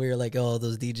 We were like, oh,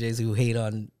 those DJs who hate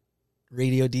on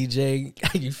radio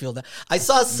DJing. You feel that? I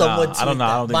saw someone tweet I don't know.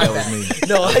 that. I don't think My that was bad. me.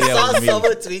 No, I think that saw was me.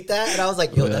 someone tweet that, and I was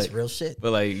like, yo, But that's like- real shit.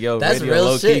 But like, yo, That's radio real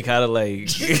low key shit. kind of like,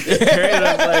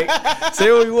 like,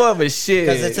 say what you want, but shit.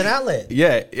 Because it's an outlet.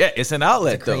 Yeah, it's an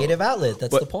outlet, It's a creative outlet.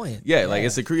 That's But- the point. Yeah, like,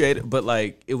 it's a creative, but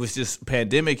like, it was just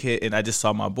pandemic hit, and I just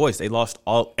saw my boys. They lost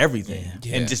everything,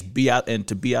 Yeah. and just be out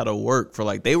of work for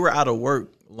like, they were out of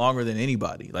work longer than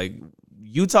anybody. Like,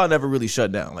 Utah never really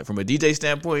shut down. Like, from a DJ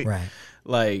standpoint, Right.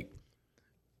 like,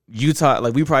 Utah,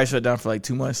 like, we probably shut down for like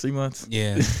 2 months, 3 months.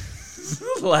 Yeah.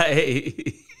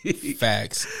 Like,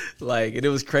 Facts. like, and it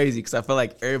was crazy because I felt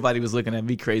like everybody was looking at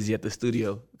me crazy at the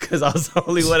studio because I was the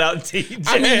only one out DJ.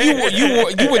 I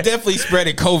mean, you were definitely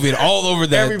spreading COVID all over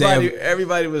that.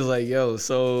 Everybody was like, "Yo,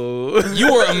 so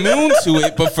You were immune to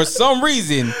it, but for some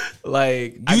reason,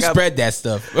 like, you spread that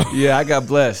stuff. Yeah, I got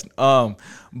blessed.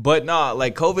 But nah,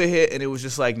 like, COVID hit, and it was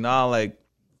just like, nah, like,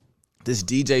 this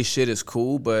DJ shit is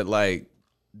cool, but like,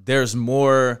 there's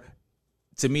more.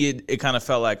 To me, it kind of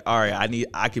felt like, all right,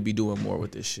 I could be doing more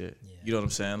with this shit. Yeah. You know what I'm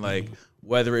saying? Like,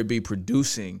 whether it be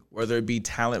producing, whether it be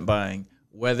talent buying,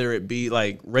 whether it be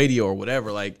like radio or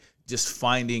whatever, like, just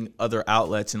finding other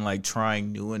outlets and like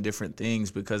trying new and different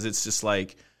things, because it's just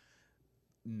like,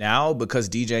 now, because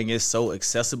DJing is so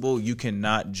accessible, you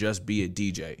cannot just be a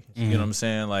DJ. You know what I'm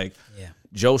saying? Like,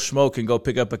 Joe Schmo can go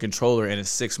pick up a controller and in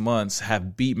 6 months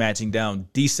have beat matching down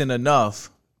decent enough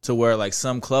to where like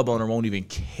some club owner won't even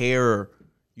care,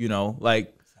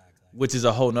 like, which is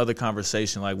a whole nother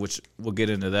conversation, like, which we'll get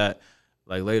into that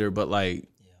like later, but like,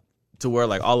 to where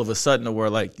like all of a sudden, to where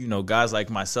like, guys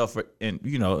like myself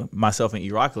and, myself and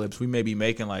E-Rockalypse, we may be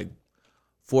making like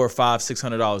 $400 or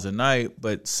 $600 a night,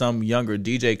 but some younger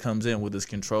DJ comes in with this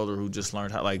controller who just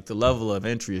learned how, like, the level of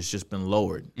entry has just been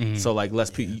lowered. So like,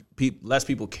 less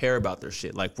people care about their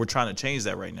shit. Like, we're trying to change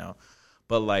that right now.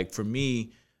 But like, for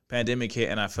me, pandemic hit,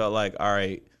 and I felt like, all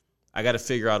right, I got to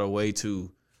figure out a way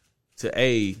to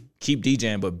A, keep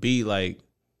DJing, but B, like,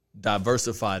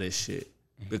 diversify this shit.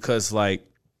 Because like,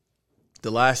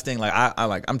 the last thing, like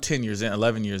I'm 10 years in,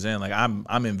 11 years in, like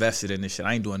I'm invested in this shit.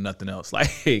 I ain't doing nothing else. Like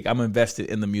I'm invested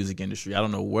in the music industry. I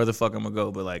don't know where the fuck I'm gonna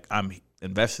go, but like I'm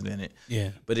invested in it. Yeah.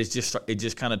 But it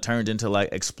just kind of turned into like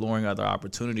exploring other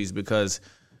opportunities, because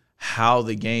how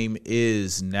the game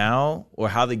is now, or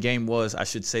how the game was, I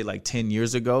should say, like 10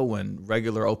 years ago, when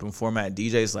regular open format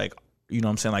DJs, like, you know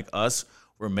what I'm saying, like us,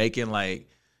 were making like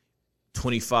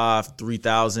 $25,000,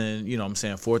 $3,000, you know what I'm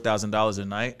saying, $4,000 a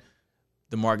night.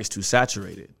 The market's too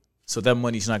saturated. So that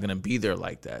money's not going to be there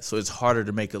like that. So it's harder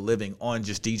to make a living on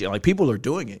just DJ. Like, people are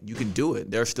doing it. You can do it.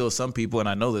 There are still some people, and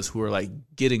I know this, who are like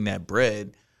getting that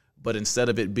bread. But instead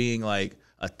of it being like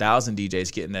 1,000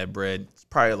 DJs getting that bread, it's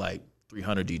probably like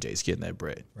 300 DJs getting that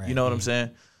bread. Right. You know what I'm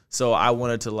saying? So I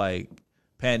wanted to, like,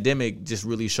 pandemic just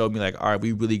really showed me, like, all right,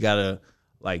 we really got to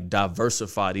like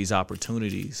diversify these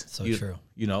opportunities. So true.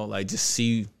 You know, like just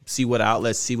see what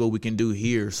outlets, see what we can do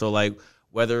here. So like,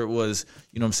 whether it was,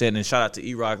 you know what I'm saying, and shout out to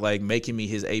E-Rock, like making me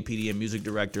his APD and music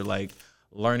director, like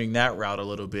learning that route a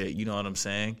little bit, you know what I'm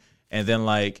saying? And then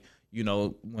like, you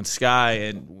know, when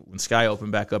Sky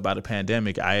opened back up out of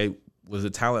pandemic, I was a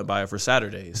talent buyer for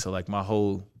Saturdays. So like my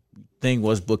whole thing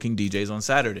was booking DJs on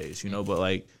Saturdays, you know, but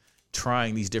like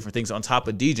trying these different things on top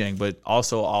of DJing, but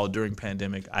also all during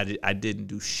pandemic, I didn't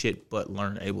do shit but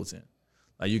learn Ableton.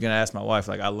 Like, you can ask my wife,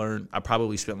 like I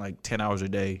probably spent like 10 hours a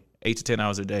day, 8 to 10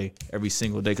 hours a day every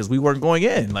single day, because we weren't going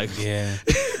in. Like, yeah,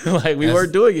 like we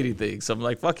weren't doing anything. So I'm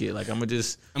like, fuck it. Like, I'm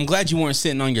glad you weren't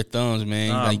sitting on your thumbs, man.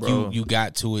 Nah, like bro. you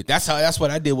got to it. That's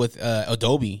what I did with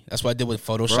Adobe. That's what I did with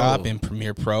Photoshop and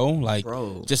Premiere Pro. Like,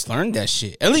 just learn that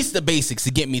shit. At least the basics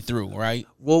to get me through, right?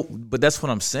 Well, but that's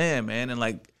what I'm saying, man. And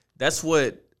like, that's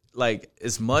what, like,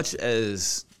 as much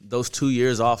as those 2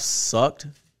 years off sucked,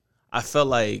 I felt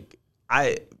like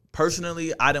I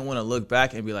didn't want to look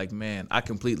back and be like, man, I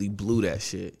completely blew that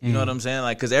shit. You know what I'm saying?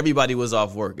 Like, because everybody was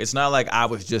off work. It's not like I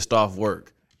was just off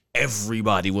work.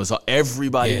 Everybody was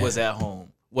at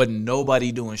home. Wasn't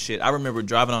nobody doing shit. I remember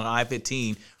driving on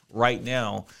I-15 right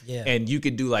now, and you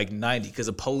could do like 90 because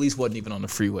the police wasn't even on the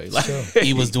freeway. Like,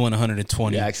 he was doing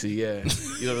 120. Yeah, actually, yeah.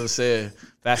 You know what I'm saying?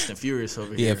 Fast and Furious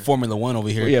over here. Yeah, Formula One over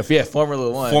here. Yeah, Formula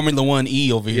One. Formula One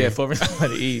E over here. Yeah, Formula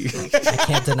One E. I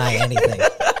can't deny anything.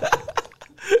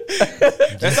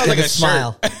 That sounds like a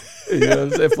smile. You know what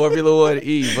I'm saying? Formula One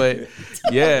E. But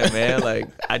yeah, man, like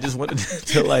I just wanted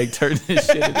to like turn this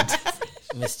shit into.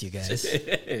 Missed you guys.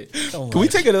 Can we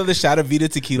take another shot of Vita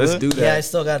Tequila? Let's do that. Yeah, I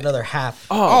still got another half.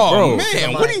 Oh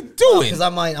man, what are you doing? Because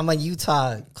I'm a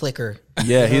Utah clicker.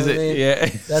 Yeah, You know what I mean? yeah.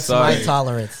 That's Sorry. my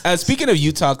tolerance. Speaking of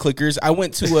Utah clickers, I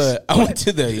went to the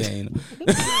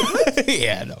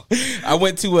yeah, no. I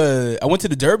went to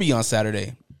the Derby on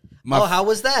Saturday. How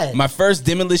was that? My first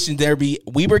Demolition Derby,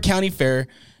 Weber County Fair.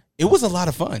 It was a lot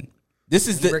of fun. This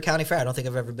is Weber County Fair. I don't think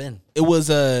I've ever been. It was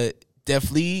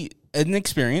definitely an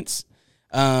experience.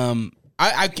 I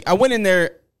went in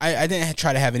there. I didn't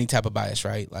try to have any type of bias,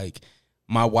 right? Like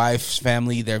my wife's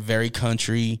family, they're very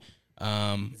country.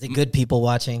 Is it good people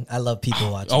watching? I love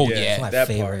people watching. Oh yeah, it's my that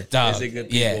favorite. part. Is it good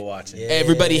people watching? Yeah.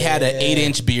 Everybody had an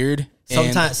 8-inch beard.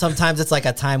 Sometimes it's like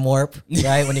a time warp,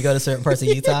 right? When you go to certain parts of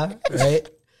Utah, right?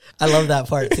 I love that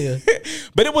part too.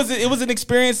 But it was an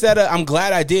experience that I'm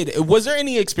glad I did. Was there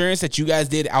any experience that you guys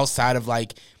did outside of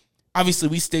like? Obviously,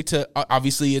 we stick to.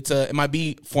 Obviously, it might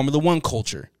be Formula One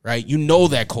culture, right? You know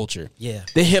that culture. Yeah.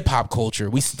 The hip hop culture.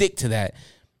 We stick to that.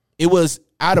 It was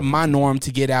out of my norm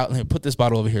to get out and put this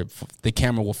bottle over here. The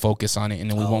camera will focus on it,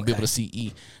 and then we won't be able to see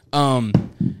E.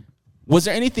 Was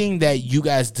there anything that you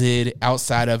guys did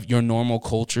outside of your normal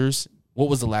cultures? What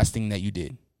was the last thing that you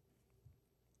did?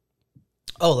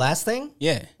 Oh, last thing?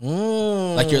 Yeah.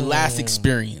 Like your last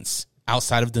experience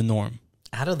outside of the norm.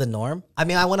 Out of the norm? I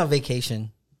mean, I went on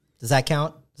vacation. Does that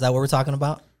count? Is that what we're talking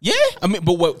about? Yeah. I mean,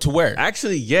 but to where?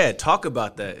 Actually, yeah. Talk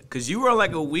about that, because you were on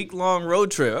like a week-long road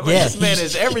trip. I'm like, Yeah. this man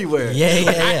is everywhere.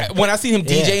 Yeah. When I seen him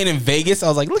DJing in Vegas, I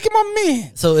was like, look at my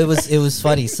man. So it was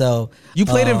funny. So You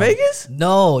played in Vegas?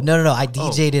 No. I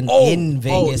DJ'd in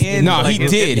Vegas. No, he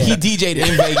did. Yeah. He DJ'd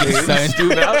in Vegas, son.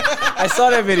 Dude, I saw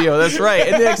that video. That's right.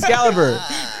 And the Excalibur.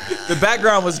 The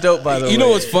background was dope, by the way. You know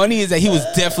what's funny is that he was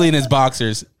definitely in his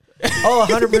boxers. Oh,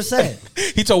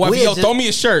 100%. He told wifey, throw me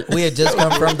a shirt. We had just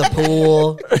come from the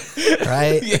pool,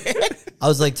 right? Yeah. I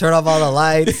was like, turn off all the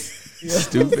lights.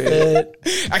 Stupid.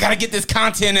 I got to get this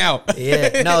content out.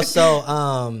 Yeah. No,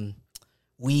 so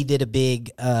we did a big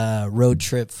road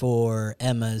trip for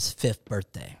Emma's 5th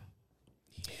birthday.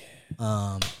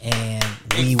 And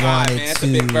we Big 5, wanted man. That's to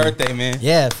a big birthday, man.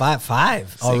 Yeah, five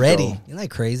already. Cinco. Isn't that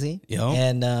crazy? Yo.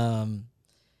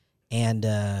 And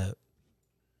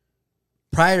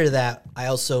prior to that, I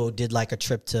also did like a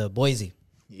trip to Boise.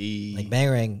 Like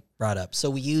Bangarang brought up. So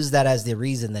we used that as the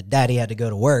reason that daddy had to go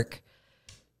to work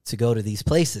to go to these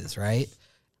places, right?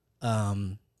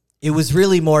 It was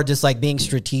really more just like being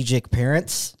strategic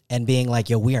parents and being like,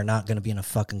 yo, we are not going to be in a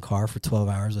fucking car for 12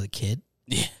 hours with a kid.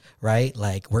 Yeah. Right?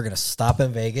 Like, we're going to stop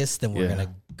in Vegas, then we're going to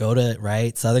go to,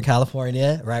 right, Southern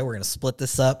California, right? We're going to split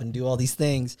this up and do all these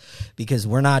things because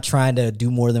we're not trying to do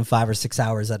more than 5 or 6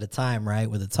 hours at a time, right,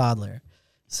 with a toddler.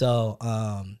 So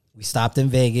we stopped in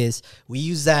Vegas. We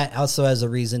used that also as a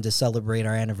reason to celebrate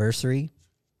our anniversary,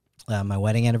 my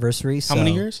wedding anniversary. How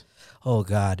many years? Oh,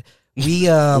 God. We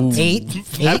eight.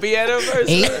 Happy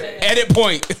anniversary. Edit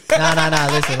point. No.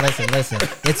 Listen.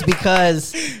 It's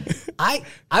because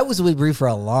I was with Bree for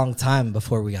a long time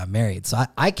before we got married, so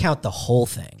I count the whole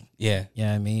thing. Yeah. You know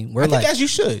what I mean? I think as you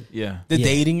should. Yeah. The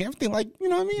dating, everything, like, you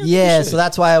know what I mean? Yeah, so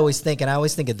that's why I always think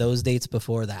of those dates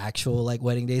before the actual like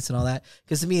wedding dates and all that.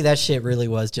 Because to me, that shit really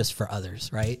was just for others,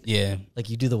 right? Yeah. Like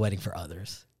you do the wedding for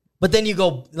others. But then you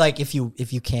go, like, if you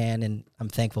can, and I'm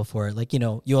thankful for it, like, you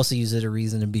know, you also use it as a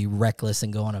reason to be reckless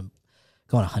and go on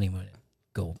a honeymoon,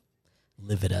 go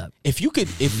live it up. If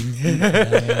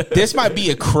this might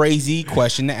be a crazy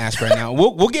question to ask right now.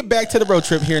 We'll get back to the road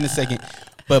trip here in a second.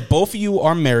 But both of you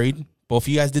are married. Both of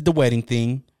you guys did the wedding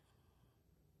thing.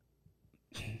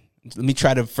 Let me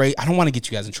try to phrase. I don't want to get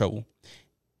you guys in trouble.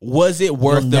 Was it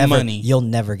worth the money? You'll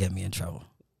never get me in trouble.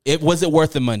 Was it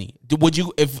worth the money? Would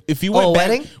you, if you went back,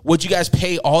 wedding? would you guys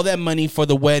pay all that money for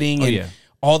the wedding and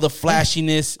all the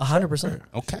flashiness? 100%.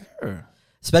 Okay.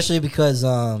 Especially because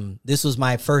this was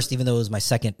my first, even though it was my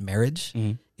second marriage,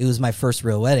 it was my first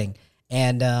real wedding.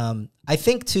 And I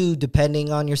think, too,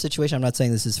 depending on your situation, I'm not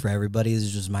saying this is for everybody, this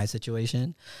is just my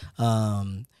situation.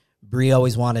 Bree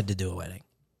always wanted to do a wedding.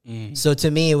 So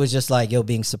to me, it was just like, yo,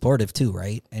 being supportive too,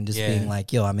 right? And just being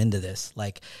like, yo, I'm into this.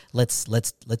 Like, let's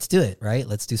do it, right?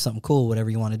 Let's do something cool, whatever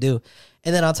you want to do.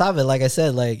 And then on top of it, like I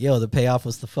said, like, yo, the payoff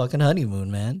was the fucking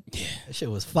honeymoon, man. Yeah. That shit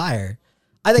was fire.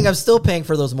 I think I'm still paying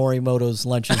for those Morimoto's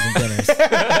lunches and dinners. You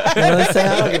know what I'm saying?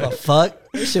 I don't give a fuck.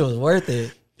 This shit was worth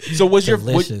it. So was your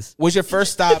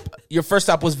first stop? Your first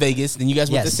stop was Vegas. Then you guys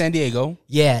went to San Diego.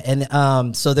 Yeah,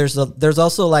 and so there's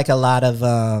also like a lot of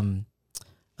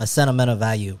a sentimental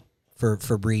value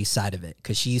for Bree's side of it,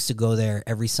 because she used to go there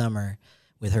every summer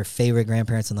with her favorite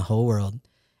grandparents in the whole world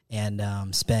and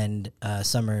spend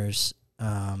summers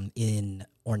in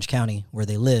Orange County where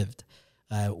they lived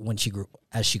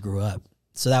as she grew up.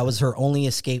 So that was her only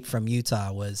escape from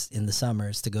Utah, was in the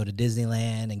summers to go to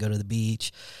Disneyland and go to the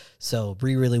beach. So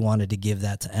Bree really wanted to give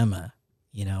that to Emma,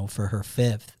 you know, for her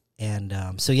 5th. And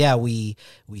so, yeah, we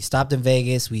stopped in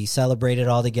Vegas. We celebrated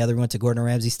all together. We went to Gordon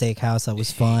Ramsay Steakhouse. That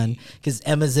was fun because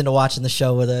Emma's into watching the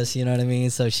show with us. You know what I mean?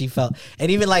 So she felt,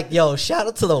 and even like, yo, shout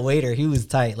out to the waiter. He was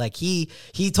tight. Like he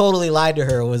totally lied to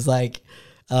her. Was like,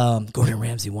 Gordon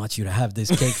Ramsay wants you to have this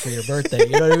cake for your birthday.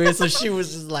 You know what I mean? So she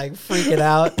was just like freaking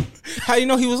out. How do you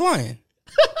know he was lying?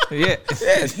 Yeah.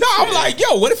 No, I'm like,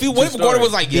 yo, what if Gordon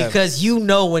was like, because you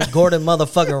know when Gordon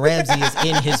motherfucking Ramsay is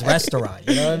in his restaurant,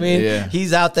 you know what I mean? Yeah.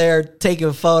 He's out there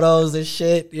taking photos and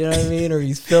shit, you know what I mean? Or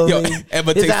he's filming. Yo,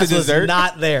 Emma his takes ass the was dessert.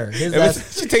 not there. His Emma,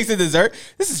 ass, she takes the dessert.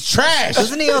 This is trash.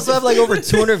 doesn't he also have like over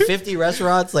 250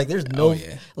 restaurants? Like there's no,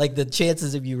 like the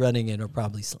chances of you running in are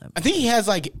probably slim. I think he has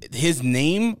like his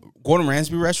name, Gordon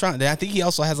Ramsay restaurant. Then I think he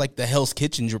also has like the Hell's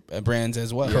Kitchen brands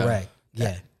as well. Correct.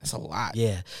 Yeah. That's a lot.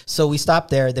 Yeah. So we stopped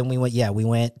there. Then we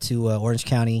went to Orange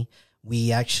County.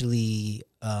 We actually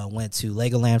went to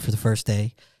Legoland for the first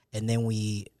day. And then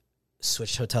we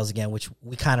switched hotels again, which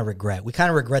we kind of regret. We kind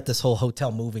of regret this whole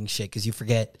hotel moving shit because you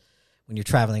forget when you're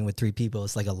traveling with 3 people,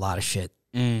 it's like a lot of shit.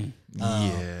 You know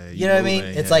what I mean?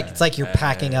 It's like you're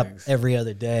packing up every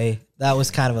other day. That was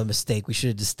kind of a mistake. We should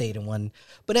have just stayed in one.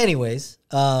 But anyways,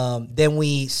 then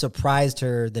we surprised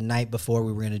her the night before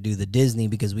we were going to do the Disney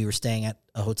because we were staying at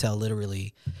a hotel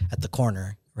literally at the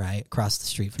corner, right across the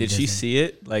street from Did Disney. she see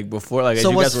it like before? Like, so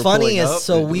as you what's guys were funny is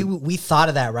pulling up? we thought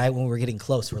of that right when we were getting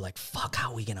close. We're like, fuck,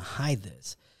 how are we going to hide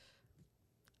this?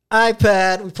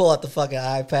 iPad. We pull out the fucking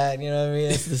iPad. You know what I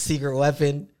mean? It's the secret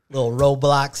weapon. Little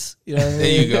Roblox, you know what I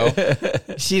mean? There you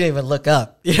go. She didn't even look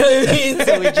up. You know what I mean?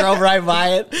 So we drove right by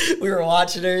it. We were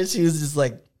watching her. She was just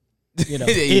like, you know,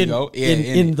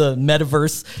 in the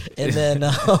metaverse.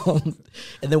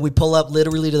 And then we pull up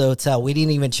literally to the hotel. We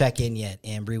didn't even check in yet.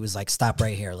 And Bree was like, stop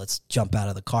right here. Let's jump out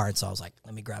of the car. And so I was like,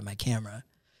 let me grab my camera.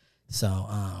 So,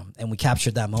 and we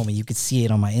captured that moment. You could see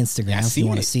it on my Instagram if you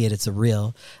want to see it. It's a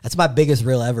reel. That's my biggest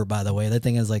reel ever, by the way. That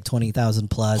thing is like 20,000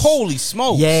 plus. Holy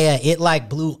smokes. Yeah. It like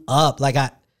blew up. Like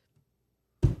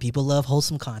people love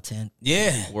wholesome content.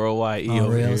 Yeah. Worldwide E On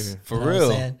over Reels, here. For you know what I'm real.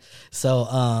 saying?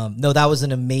 So, no, that was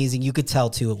an amazing. You could tell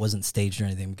too, it wasn't staged or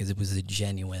anything because it was a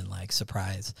genuine like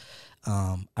surprise.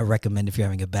 I recommend if you're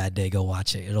having a bad day, go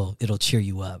watch it. It'll cheer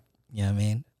you up. You know what I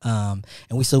mean?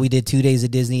 And we did 2 days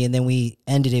at Disney, and then we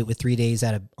ended it with 3 days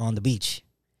on the beach,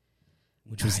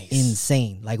 which was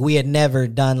insane. Like we had never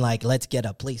done like let's get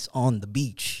a place on the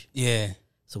beach. Yeah.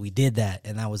 So we did that,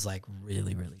 and that was like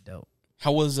really, really dope.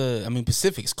 How was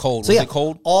Pacific's cold? So Was yeah, it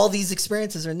cold? all these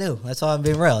experiences are new. That's all I'm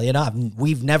being real. You know,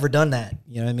 we've never done that.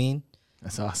 You know what I mean?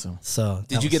 That's awesome. So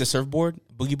Did you get a surfboard,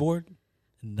 boogie board?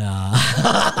 Nah. Nah.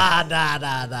 I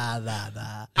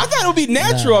thought it would be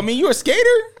natural. I mean, you're a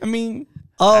skater. I mean,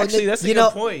 Actually, that's a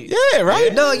good point. yeah,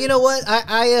 right. No, you know what?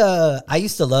 I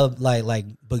used to love like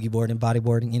boogie boarding,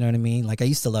 bodyboarding. You know what I mean? Like I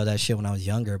used to love that shit when I was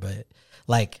younger, but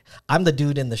like I'm the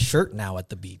dude in the shirt now at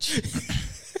the beach.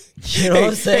 You know what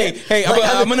I'm saying? Hey, Like,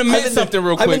 I'm gonna admit in something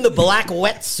real I'm in quick. the black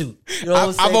wetsuit. You know what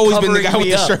I'm saying? I've always been the guy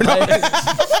Covering with the me shirt up,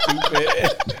 on.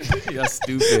 right? You're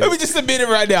stupid. Let me just admit it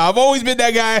right now. I've always been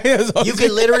that guy. You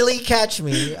can literally catch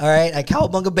me, all right, at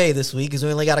Cowabunga Bay this week because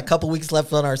we only got a couple weeks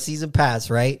left on our season pass,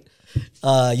 right?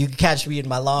 You can catch me in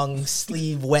my long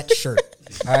sleeve wet shirt,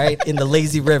 all right, in the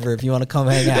lazy river if you want to come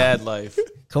hang out. Dad life.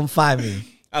 Come find me.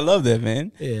 I love that,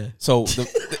 man. Yeah. So,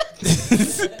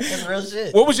 That's real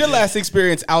shit. what was your last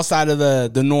experience outside of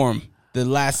the norm? The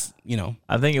last,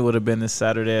 I think it would have been this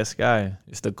Saturday at Sky.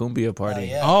 It's the Cumbia party.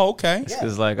 yeah. Oh, okay.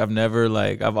 Because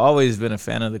I've always been a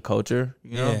fan of the culture.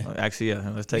 You know, Yeah. Actually,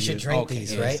 yeah. Let's take You should it. drink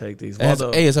these, Let's right? take these.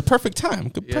 Hey, it's a perfect time.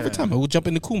 Perfect Yeah. time. We'll jump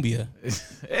into cumbia,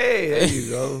 Hey, there you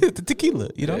go. the tequila.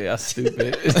 You know. Hey, y'all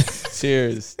stupid.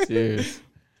 Cheers.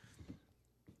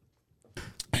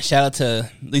 Shout out to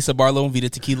Lisa Barlow and Vita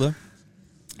Tequila.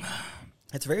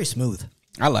 It's very smooth.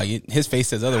 I like it. His face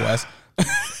says otherwise.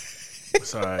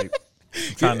 It's all right.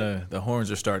 The horns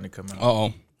are starting to come out.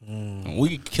 Oh,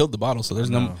 we killed the bottle, so there's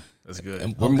no. That's good.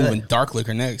 And we're moving dark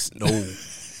liquor next. No.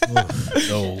 No.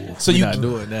 So We're you not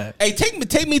doing that. Hey,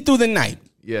 take me through the night.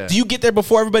 Yeah. Do you get there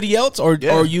before everybody else, or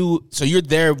you? So you're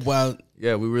there while.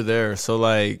 Yeah, we were there.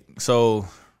 So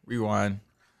rewind.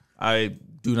 I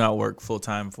do not work full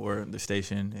time for the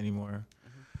station anymore.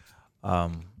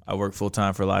 I work full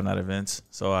time for Live Night Events.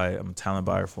 So I'm a talent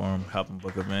buyer for them, help them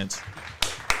book events.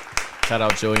 Shout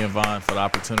out Joey and Vaughn for the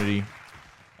opportunity.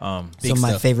 Some of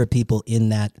my favorite people in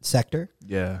that sector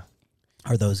Yeah,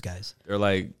 are those guys. they're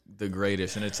like the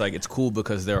greatest, and it's cool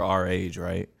because they're our age,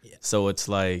 right? Yeah. So it's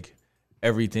like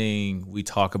everything we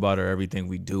talk about or everything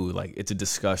we do, like it's a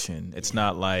discussion. It's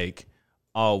not like,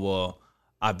 oh well,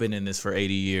 I've been in this for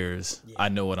 80 years. I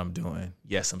know what I'm doing.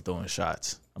 Yes, I'm throwing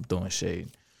shots. I'm throwing shade.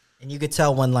 And you could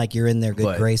tell when like you're in their good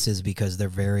But- graces because they're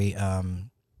very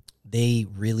they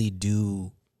really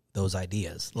do those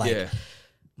ideas. Like Yeah.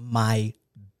 my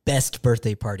best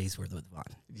birthday parties were with Vaughn.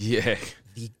 Yeah.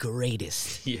 The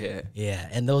greatest. Yeah. Yeah.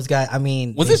 And those guys, I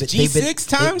mean, Was they've this been- they've been- G6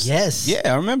 times? Yes. Yeah,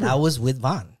 I remember. That was with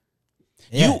Vaughn.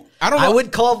 Yeah. I don't know. I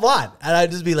would call Vaughn and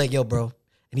I'd just be like, yo, bro.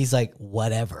 And he's like,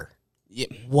 whatever. Yeah.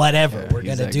 Whatever. We're he's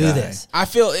going to that do guy. this. I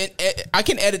feel I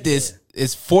can edit this.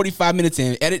 It's 45 minutes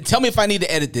in. Tell me if I need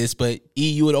to edit this. But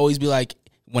you would always be like,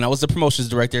 when I was the promotions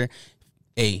director,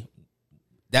 hey,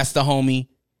 that's the homie.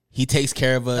 He takes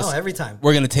care of us. No, every time.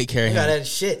 We're gonna take care of You got him. that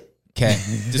shit. Okay,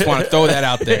 just want to throw that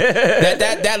out there.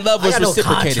 That love I was got no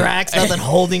reciprocated. contracts, nothing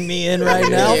holding me in right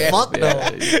now. Yeah. Fuck no. Yeah.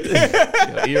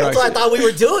 That's what I thought we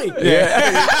were doing.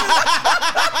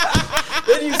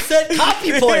 Then you said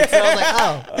copy points. And I was like,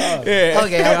 oh. Okay, I'll be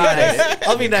nice.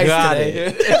 I'll be nice Got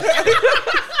today.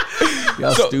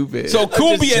 Y'all stupid. So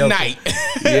Cumbia joking. night.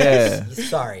 yeah.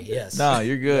 Sorry, yes. No,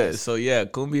 you're good. So yeah,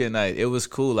 Cumbia night. It was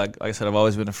cool. Like I said, I've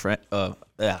always been a friend. I've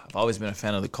always been a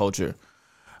fan of the culture.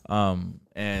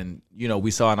 And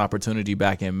we saw an opportunity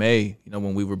back in May.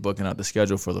 When we were booking out the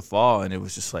schedule for the fall, and it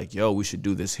was just like, yo, we should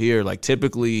do this here. Like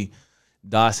typically,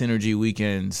 DOS Energy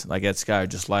weekends like at Sky are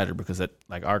just lighter because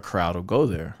our crowd will go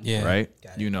there. Yeah. Right.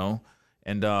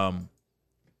 And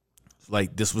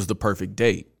like this was the perfect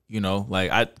date.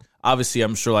 Obviously,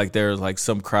 I'm sure like there's like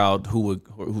some crowd who's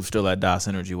still at DOS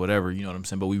Energy, whatever, you know what I'm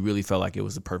saying? But we really felt like it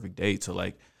was the perfect date. So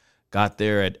like got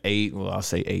there at 8, well, I'll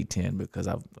say 8:10 because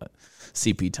I've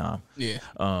CP time. Yeah.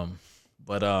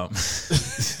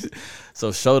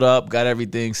 So showed up, got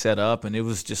everything set up, and it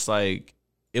was just like,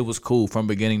 it was cool from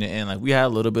beginning to end. Like we had a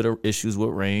little bit of issues with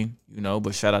rain,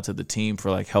 but shout out to the team for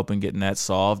like helping getting that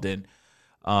solved. And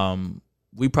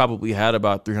we probably had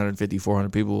about 350,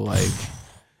 400 people like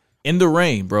in the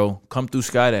rain, bro, come through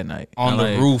Sky that night. On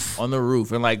the roof. On the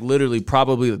roof. And like literally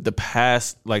probably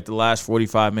the last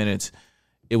 45 minutes,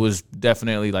 it was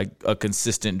definitely like a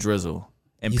consistent drizzle.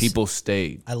 and people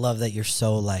stayed. I love that you're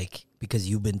so like, because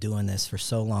you've been doing this for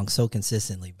so long, so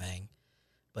consistently, Bang.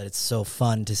 But it's so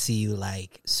fun to see you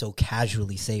like so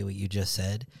casually say what you just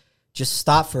said. Just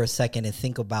stop for a second and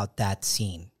think about that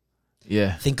scene.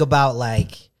 Yeah. Think about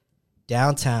like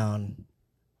downtown,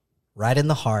 right in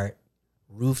the heart,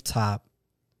 rooftop,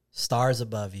 stars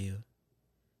above you,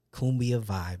 cumbia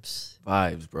vibes.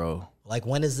 Vibes, bro. Like,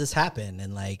 when does this happen?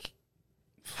 And like,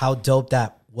 how dope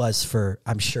that was for,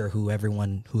 I'm sure,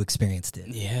 everyone who experienced it.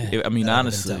 Yeah. I mean,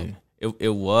 honestly,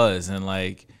 it was. And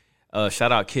like,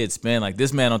 shout out Kid Spin. Like,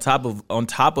 this man on top of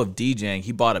DJing,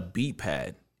 he bought a beat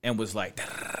pad and was like,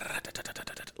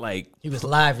 like he was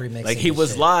live remixing. Like, he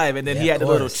was live, and then he had the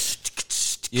little.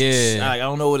 Yeah, like, I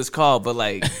don't know what it's called, but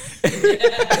like, hey,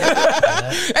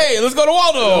 let's go to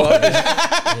Waldo.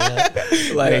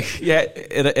 Like, yeah,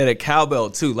 at a cowbell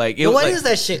too. Like, it was what like, is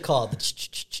that shit called?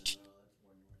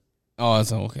 Oh,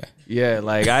 it's okay. Yeah,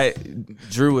 like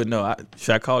Drew would know.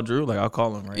 Should I call Drew? Like, I'll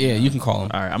call him right now. Yeah, you can call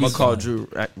him. All right, I'm gonna call Drew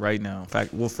right now. In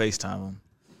fact, we'll FaceTime him.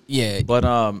 Yeah, but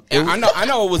I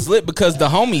know it was lit because the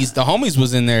homies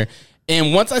was in there,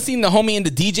 and once I seen the homie in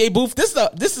the DJ booth, this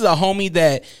is a homie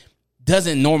that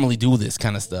doesn't normally do this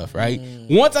kind of stuff, right?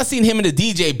 Once I seen him in the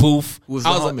DJ booth, who's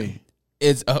I the was homie? Like,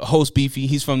 it's a host Beefy.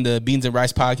 He's from the Beans and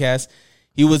Rice podcast.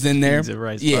 He was in there. Beans and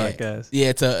Rice podcast. Yeah,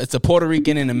 it's a Puerto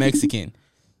Rican and a Mexican.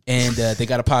 And they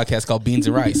got a podcast called Beans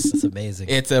and Rice. That's amazing.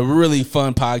 It's a really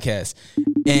fun podcast.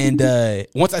 And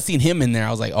once I seen him in there,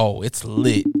 I was like, oh, it's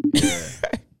lit.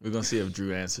 We're going to see if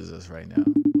Drew answers us right now.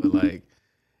 But, like,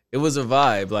 it was a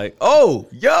vibe. Like, oh,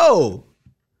 yo.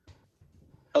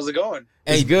 How's it going?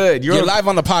 Hey, good. You're live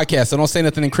on the podcast, so don't say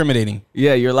nothing incriminating.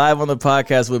 Yeah, you're live on the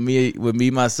podcast with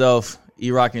me, myself,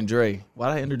 E-Rock, and Dre. Why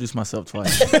did I introduce myself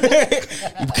twice?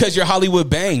 Because you're Hollywood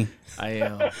Bang. I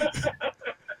am.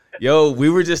 Yo, we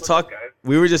were just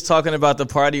talking about the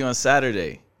party on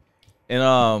Saturday,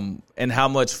 and how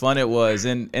much fun it was,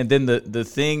 and then the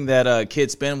thing that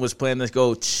Kid Spin was playing. Let's go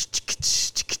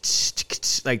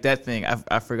like that thing.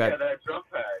 I forgot. Yeah, that drum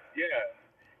pad. Yeah,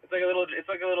 it's like a little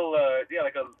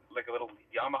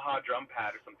Yamaha drum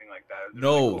pad or something like that. It was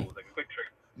really cool. It was like a quick trick.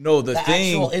 No, the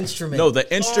thing. Actual instrument. No,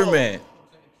 the instrument.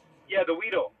 Yeah, the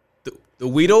Weedle. The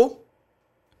Weedle.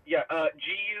 Yeah,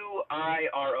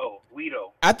 Guiro.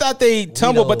 Weedle. I thought they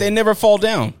tumble, but they never fall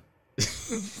down.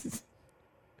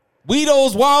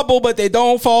 Weedles wobble, but they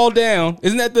don't fall down.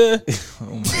 Isn't that the?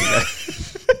 Oh my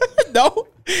God. No,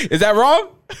 is that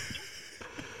wrong?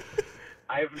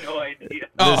 I have no idea.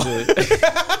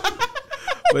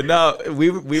 But no, we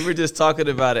were just talking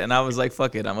about it, and I was like,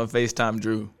 "Fuck it, I'm gonna FaceTime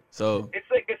Drew." So It's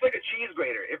like a cheese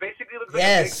grater. It basically looks like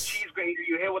a big cheese grater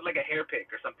you hit with like a hair pick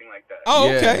or something like that.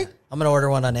 Oh, okay. I'm gonna order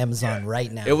one on Amazon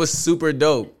right now. it was super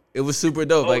dope.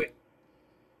 Like,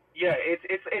 yeah, it's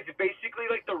basically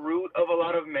like the root of a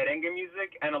lot of merengue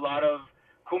music and a lot of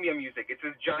cumbia music. It's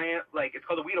this giant, like, it's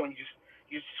called a weedle, and you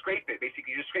just scrape it.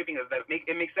 Basically, you're just scraping it.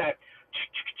 It makes that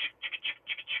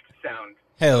sound.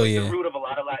 Hell so it's yeah. the root of a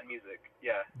lot of Latin music.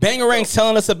 Yeah. Bangarang's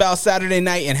telling us about Saturday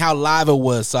night and how live it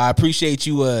was. So I appreciate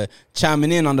you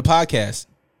chiming in on the podcast.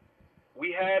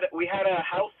 We had a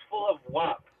house full of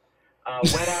WAP,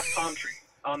 wet ass palm trees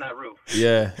on that roof.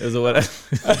 yeah, it was a wet.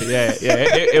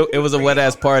 It was a wet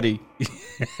ass party.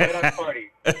 Wet ass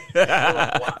party.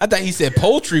 I thought he said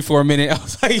poultry for a minute. I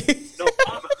was like,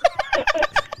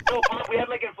 we had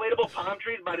like inflatable palm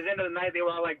trees. By the end of the night, they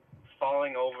were all like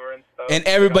falling over and stuff. and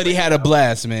everybody had a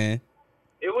blast, man.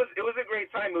 It was a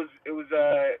great time. We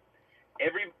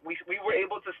were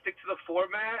able to stick to the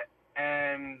format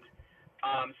and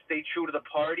stay true to the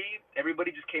party.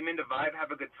 Everybody just came in to vibe,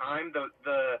 have a good time.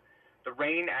 The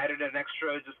rain added an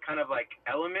extra just kind of like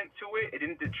element to it. It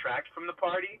didn't detract from the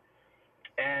party.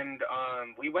 And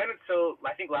we went until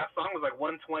I think last song was like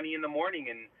 1:20 in the morning,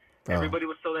 and everybody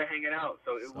was still there hanging out.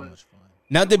 So it was much fun.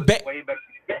 Now way better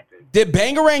than expected. Did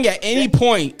Bangarang at any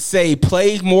point say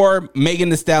play more Megan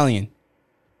Thee Stallion?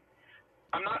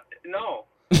 I'm not. No.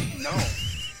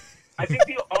 I think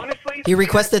honestly. He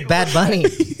requested Bad Bunny.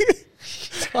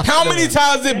 How many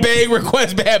times did Bang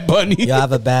request Bad Bunny? I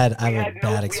have a bad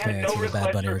experience with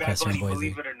Bad Bunny request from Boise.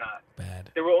 Believe it or not.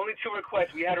 Bad. There were only 2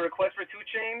 requests. We had a request for 2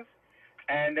 Chainz,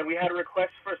 and then we had a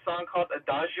request for a song called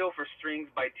Adagio for Strings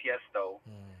by Tiesto,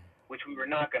 which we were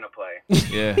not going to play.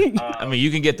 Yeah. I mean,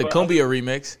 you can get the cumbia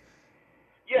remix.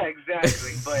 Yeah,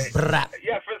 exactly. But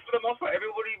yeah, for the most part,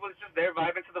 everybody was just there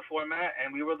vibing to the format,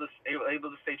 and we were able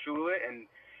to stay true to it. And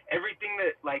everything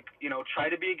that, like, tried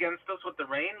to be against us with the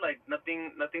rain, like,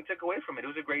 nothing took away from it. It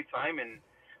was a great time, and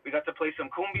we got to play some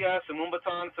cumbia, some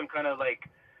umbatan, some kind of like,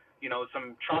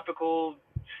 some tropical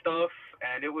stuff,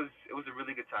 and it was a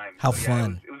really good time. How so,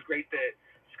 fun! It was great that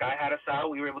Sky had us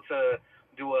out. We were able to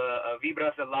do a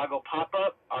Vibras del Lago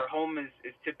pop-up. Our home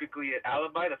is typically at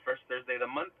Alibi, the first Thursday of the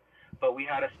month, but we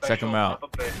had a Check 'em special out.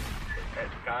 pop-up at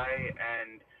Sky,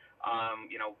 and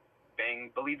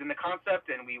Bang believed in the concept,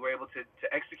 and we were able to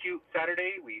execute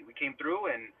Saturday. We came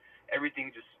through, and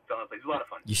everything just fell into place. It was a lot of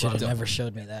fun. You should have never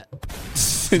showed me that.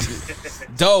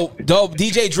 Dope.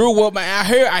 DJ Drew, well, man,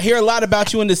 I hear a lot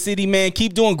about you in the city, man.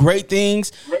 Keep doing great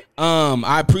things.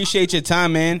 I appreciate your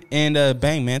time, man. And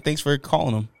Bang, man, thanks for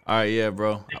calling him. All right, yeah,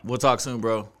 bro. We'll talk soon,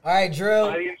 bro. All right,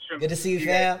 Drew. Good to see you,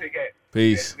 fam.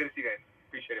 Peace. Good to see you guys.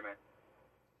 Appreciate it, man.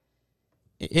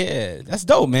 Yeah, that's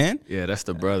dope, man. Yeah, that's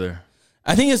the brother.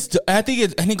 I think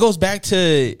it goes back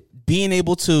to being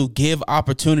able to give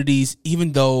opportunities,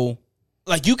 even though,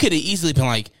 like, you could have easily been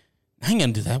like, I ain't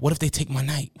gonna do that. What if they take my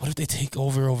night? What if they take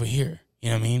over here? You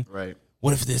know what I mean? Right.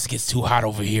 What if this gets too hot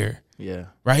over here? Yeah.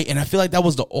 Right? And I feel like that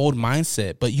was the old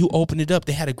mindset, but you opened it up.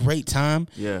 They had a great time.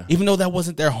 Yeah. Even though that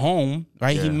wasn't their home,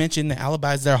 right? Yeah. He mentioned the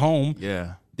Alibi's their home.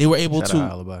 Yeah. They were able Shout out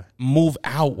to Alibi. move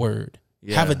outward,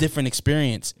 Yeah. have a different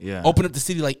experience, Yeah. open up the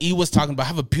city like E was talking about,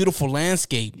 have a beautiful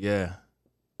landscape. Yeah.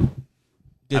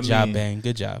 Good job, Bang.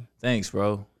 Good job. Thanks,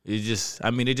 bro.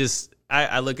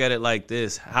 I look at it like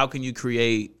this. How can you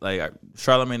create, like,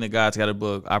 Charlamagne the God's got a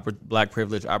book, Black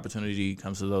Privilege, Opportunity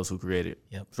Comes to Those Who Create It.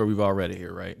 Yep. So we've all read it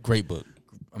here, right? Great book.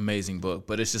 Amazing book.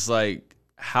 But it's just like,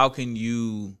 how can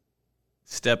you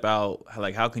step out?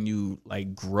 Like, how can you,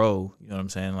 like, grow? You know what I'm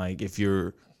saying? Like, if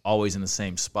you're always in the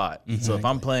same spot. Mm-hmm. So if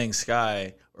I'm playing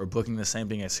Sky or booking the same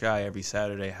thing at Sky every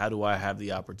Saturday, how do I have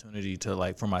the opportunity to,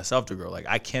 like, for myself to grow? Like,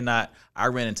 I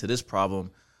ran into this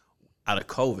problem out of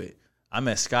COVID. I'm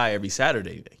at Sky every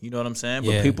Saturday. You know what I'm saying?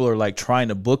 But Yeah. people are, like, trying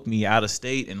to book me out of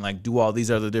state and, like, do all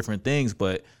these other different things.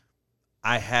 But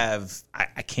I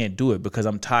can't do it because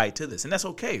I'm tied to this. And that's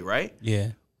okay, right? Yeah.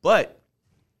 But,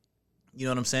 you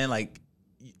know what I'm saying? Like,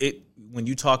 when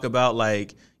you talk about,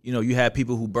 like, you know, you had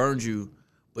people who burned you,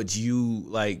 but you,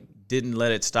 like, didn't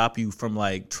let it stop you from,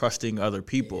 like, trusting other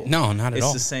people. No, not at all.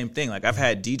 It's the same thing. Like, I've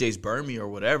had DJs burn me or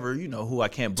whatever, you know, who I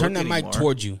can't book Turn that anymore. mic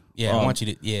towards you. Yeah, I want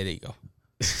you to. Yeah, there you go.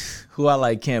 Who I,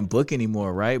 like, can't book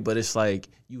anymore, right? But it's like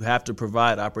you have to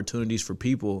provide opportunities for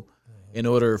people in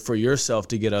order for yourself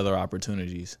to get other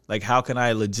opportunities. Like, how can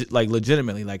I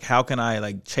legitimately, like, how can I,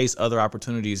 like, chase other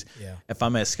opportunities if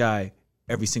I'm at Sky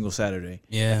every single Saturday?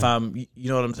 Yeah. If I'm, you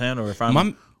know what I'm saying? Or if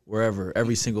I'm wherever,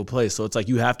 every single place. So it's like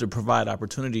you have to provide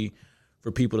opportunity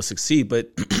for people to succeed.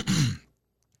 But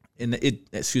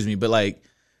but like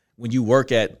when you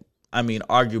work at, not even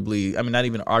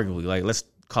arguably, like, let's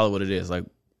call it what it is. Like,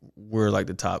 we're, like,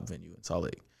 the top venue in Salt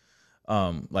Lake.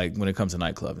 Like, when it comes to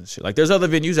nightclub and shit. Like, there's other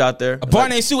venues out there.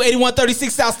 Barney Sue,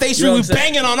 8136 South State Street. You know We what I'm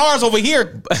saying? banging on ours over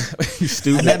here. You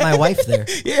stupid. I met my wife there.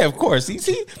 Yeah, of course. You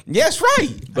see? Yes, right.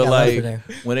 But, got love like, for there.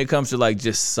 when it comes to, like,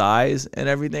 just size and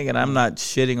everything, and I'm not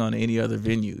shitting on any other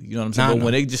venue, you know what I'm saying? Nah, But no.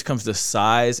 when it just comes to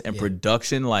size and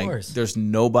production, like, course. there's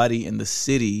nobody in the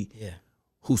city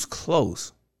who's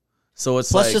close. So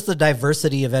it's Plus, like, just the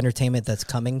diversity of entertainment that's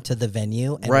coming to the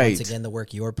venue, and Right. once again, the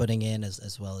work you're putting in,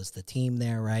 as well as the team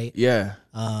there, right? yeah.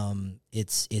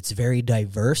 It's very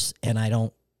diverse, and I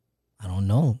don't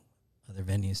know other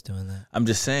venues doing that. I'm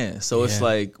just saying. So it's Yeah.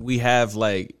 like we have,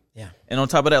 like, Yeah. and on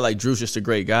top of that, like, Drew's just a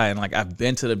great guy, and, like, I've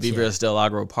been to the Vibras del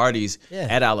Agro parties Yeah.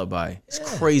 at Alibi. It's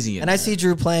crazy, in And I there. see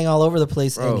Drew playing all over the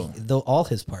place Bro. in all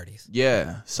his parties.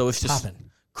 Yeah. So it's just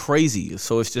Poppin'. crazy.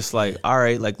 So it's just like, all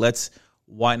right, like,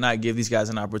 why not give these guys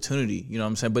an opportunity? You know what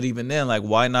I'm saying? But even then, like,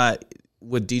 why not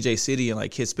with DJ City and,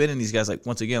 like, Kid Spin and these guys, like,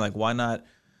 once again, like, why not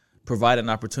provide an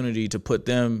opportunity to put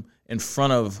them in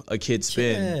front of a Kid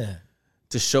Spin Yeah.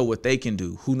 to show what they can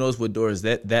do? Who knows what doors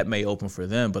that may open for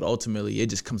them, but ultimately it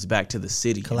just comes back to the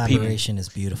city. and people. Collaboration is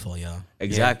beautiful, y'all.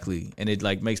 Exactly. And it,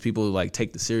 like, makes people, like,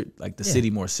 take the city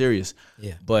more serious.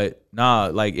 Yeah. But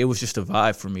nah, like, it was just a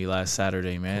vibe for me last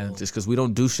Saturday, man. Cool. Just because we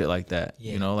don't do shit like that.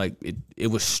 Yeah. You know, like, it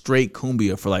was straight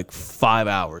cumbia for, like, 5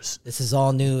 hours. This is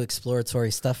all new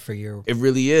exploratory stuff for your It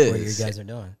really is. what you guys are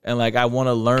doing. And, like, I want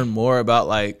to learn more about,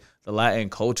 like, the Latin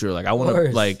culture. Like, I want to,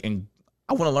 course. like, and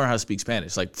I want to learn how to speak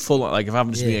Spanish, like, full on, like, if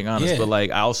I'm just being honest. Yeah. But,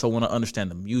 like, I also want to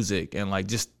understand the music and, like,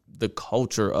 just the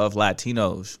culture of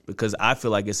Latinos, because I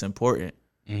feel like it's important.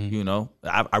 You know,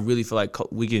 I really feel like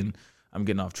I'm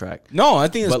getting off track. No, I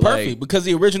think it's But, perfect like, because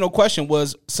the original question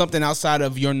was something outside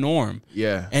of your norm.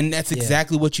 Yeah. And that's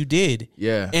exactly what you did.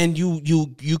 Yeah. And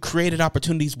you created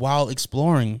opportunities while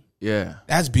exploring. Yeah.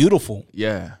 That's beautiful.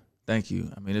 Yeah. Thank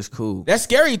you. I mean, it's cool. That's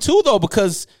scary too, though,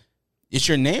 because it's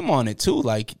your name on it too.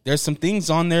 Like, there's some things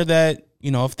on there that,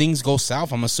 you know, if things go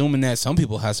south, I'm assuming that some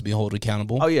people has to be held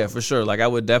accountable. Oh yeah, for sure. Like, I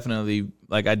definitely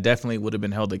would have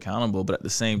been held accountable, but at the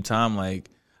same time, like,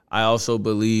 I also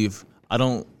believe I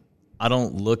don't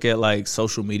look at like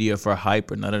social media for hype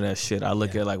or none of that shit. I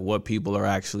look at like what people are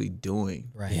actually doing.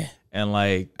 Right. Yeah. And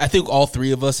like I think all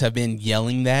three of us have been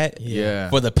yelling that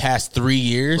for the past 3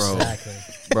 years. Bro. Exactly.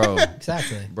 Bro.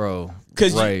 Exactly. Bro.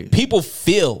 Because people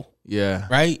feel, Yeah.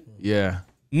 right? Yeah.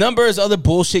 Numbers, other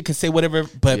bullshit can say whatever,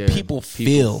 but Yeah. people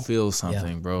feel. feel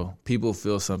something, bro. People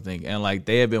feel something. And like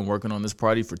they have been working on this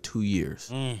party for 2 years.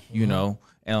 You know?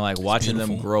 And like watching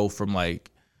them grow from like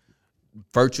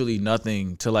virtually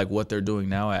nothing to like what they're doing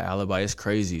now at Alibi is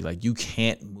crazy. Like you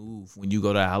can't move when you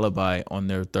go to Alibi on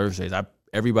their Thursdays.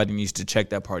 Everybody needs to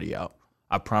check that party out.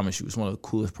 I promise you, it's one of the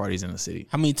coolest parties in the city.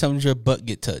 How many times your butt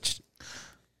get touched?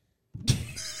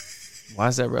 Why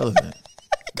is that relevant?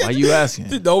 Why you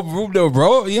asking? No room though,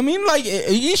 bro. I mean, like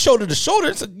you shoulder to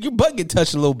shoulder, so your butt get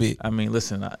touched a little bit. I mean,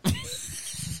 listen,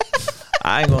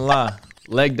 I ain't gonna lie.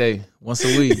 Leg day once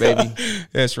a week, baby.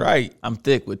 That's right. I'm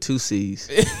thick with 2 C's.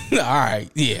 All right,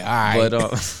 yeah, all right.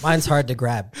 But Mine's hard to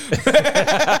grab.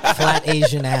 Flat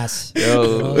Asian ass. You know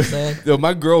what I'm saying? Yo,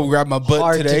 my girl grabbed my butt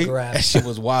Hard to today. grab. That shit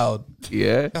was wild.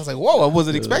 Yeah. I was like, whoa, I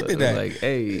wasn't expecting that. Like,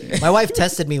 hey. My wife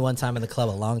tested me one time in the club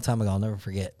a long time ago. I'll never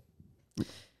forget.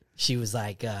 She was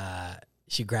like,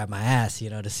 she grabbed my ass,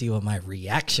 to see what my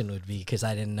reaction would be because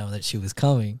I didn't know that she was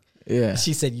coming. Yeah.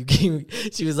 She said,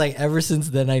 she was like, ever since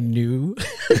then I knew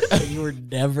you were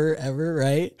never, ever,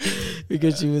 right?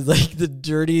 Because she was like the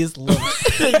dirtiest look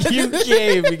that you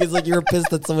gave because like you were pissed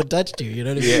that someone touched you. You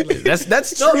know what I mean? Yeah, Like,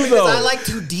 that's no, true because though. I like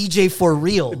to DJ for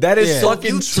real. That is So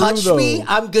fucking if true you touch though. me,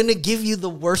 I'm gonna give you the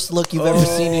worst look you've ever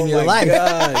seen in your my life.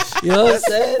 Gosh. You know what I'm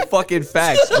saying? Fucking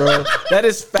facts, bro. That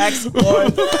is facts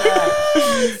on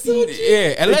facts.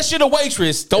 Yeah, unless you're the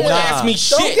waitress, don't ask me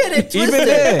shit. Don't get it twisted. Even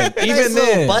then, Nice even little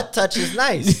then. butt touch is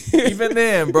nice. Even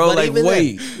then, bro, But like even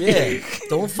wait. then, yeah,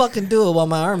 don't fucking do it while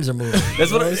my arms are moving.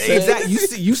 That's what I'm saying. Exactly.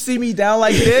 You see me down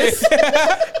like this?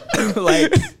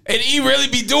 Like And he really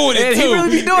be doing it and too. he really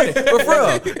be doing it. But for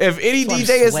real, if any That's why I'm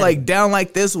DJ is sweating. like down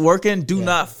like this working, do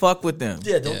not fuck with them.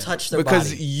 Yeah, don't touch their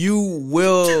Because body. you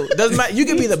will doesn't matter. You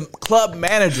can be the club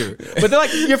manager, but then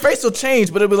like your face will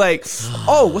change. But it'll be like,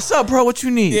 oh, what's up, bro? What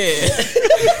you need? Yeah.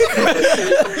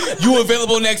 You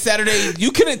available next Saturday?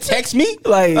 You couldn't text me?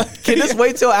 Like, can this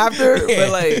wait till after? Yeah. But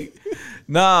like,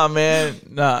 nah, man,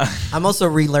 nah. I'm also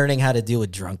relearning how to deal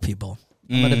with drunk people.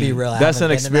 I'm gonna be real. I That's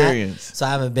haven't an been in that. experience. So I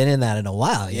haven't been in that in a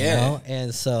while. You Yeah. know,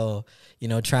 and so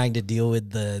trying to deal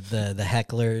with the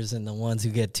hecklers and the ones who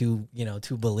get too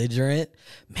belligerent.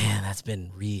 Man, that's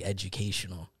been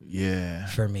re-educational Yeah.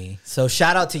 for me. So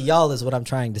shout out to y'all is what I'm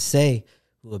trying to say,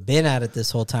 who have been at it this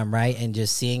whole time, right? And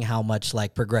just seeing how much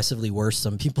like progressively worse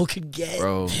some people could get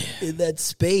Bro. in that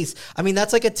space. I mean,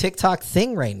 that's like a TikTok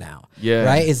thing right now. Yeah.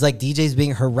 Right? It's like DJs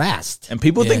being harassed. And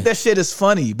people think that shit is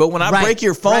funny, but when I Right, break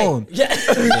your phone, right.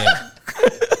 Yeah. Yeah.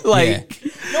 like,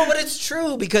 No, but it's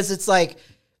true because it's like,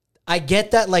 I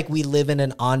get that like we live in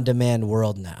an on-demand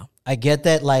world now. I get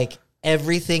that like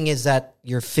everything is at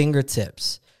your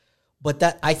fingertips. But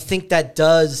that I think that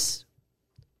does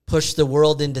push the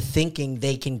world into thinking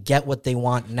they can get what they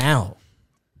want now.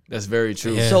 that's very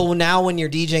true. Yeah. So now when you're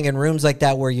DJing in rooms like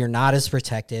that where you're not as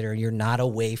protected or you're not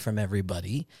away from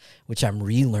everybody, which I'm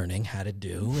relearning how to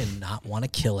do and not want to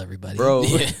kill everybody. Bro.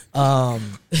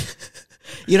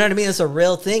 You know what I mean? It's a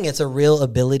real thing. It's a real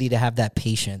ability to have that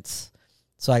patience.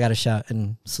 So I got to shout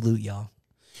and salute y'all.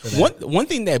 One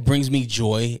thing that brings me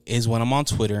joy is when I'm on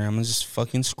Twitter, I'm just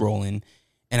fucking scrolling,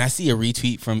 and I see a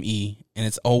retweet from E, and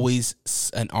it's always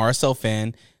an RSL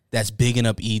fan that's bigging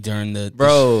up E during the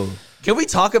Bro, can we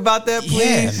talk about that,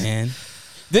 please? Yeah,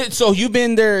 man. So you've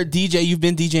been there, DJ. You've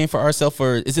been DJing for RSL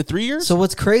for, is it 3 years? So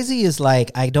what's crazy is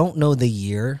like, I don't know the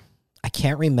year. I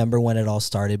can't remember when it all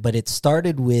started, but it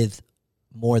started with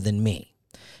More Than Me.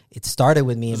 It started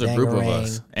with me and There's a group of Bangarang,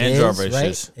 us. And Diz, Jarvis.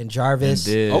 right? And Jarvis.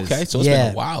 And Diz. Okay, so it's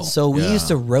been a while. So we Yeah. used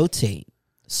to rotate.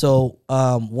 So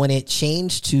when it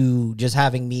changed to just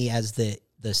having me as the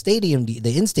stadium,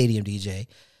 the in-stadium DJ,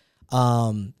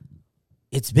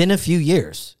 it's been a few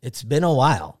years. It's been a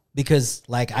while because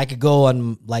like I could go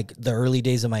on like the early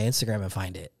days of my Instagram and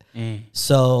find it.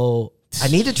 So I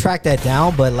need to track that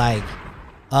down, but like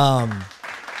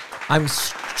I'm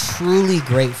truly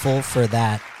grateful for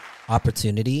that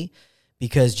opportunity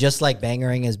because just like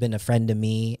Bangarang has been a friend to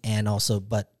me and also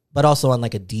but also on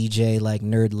like a DJ like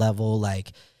nerd level,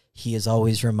 like he has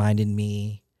always reminded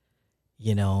me,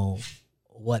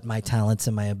 what my talents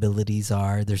and my abilities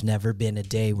are. There's never been a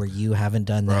day where you haven't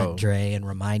done Bro. that, Dre, and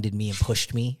reminded me and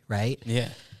pushed me, right? Yeah.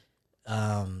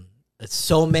 It's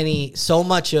so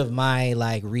much of my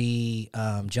like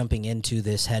jumping into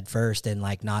this head first and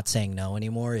like not saying no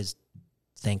anymore is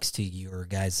thanks to your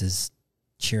guys'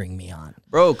 cheering me on.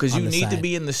 Bro, because on you the need to side.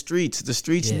 be in the streets. The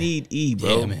streets Yeah. need E,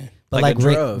 bro. Yeah, man. But Like like,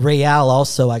 a drug. Real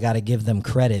also, I got to give them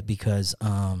credit because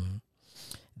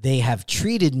they have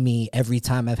treated me every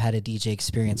time I've had a DJ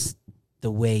experience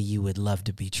the way you would love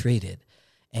to be treated.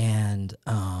 And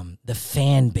the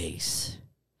fan base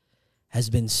has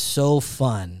been so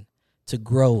fun to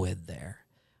grow with there.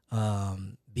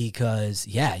 Because,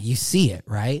 yeah, you see it,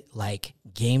 right? Like,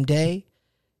 game day,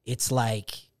 it's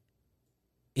like,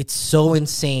 it's so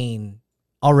insane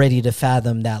already to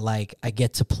fathom that, like, I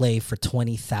get to play for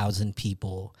 20,000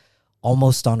 people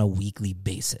almost on a weekly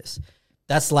basis.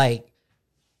 That's, like,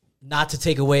 not to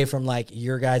take away from, like,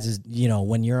 your guys' you know,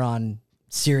 when you're on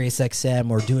Sirius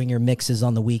XM or doing your mixes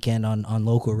on the weekend on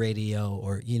local radio,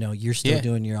 or, you know, you're still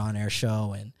doing your on-air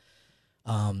show,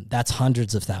 and that's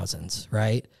hundreds of thousands,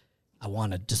 right? I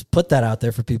want to just put that out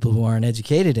there for people who aren't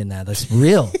educated in that. That's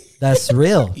real. That's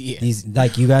real. Yeah. These,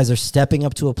 like, you guys are stepping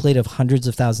up to a plate of hundreds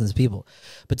of thousands of people.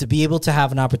 But to be able to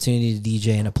have an opportunity to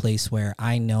DJ in a place where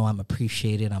I know I'm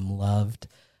appreciated, I'm loved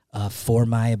for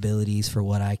my abilities, for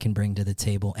what I can bring to the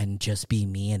table, and just be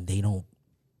me, and they don't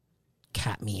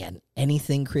cap me in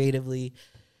anything creatively,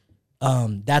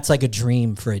 that's like a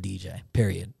dream for a DJ,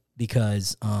 period.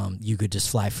 Because you could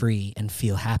just fly free and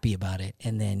feel happy about it.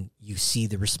 And then you see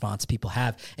the response people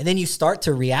have. And then you start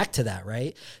to react to that,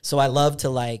 right? So I love to,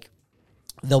 like,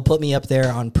 they'll put me up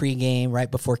there on pregame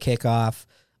right before kickoff,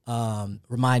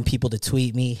 remind people to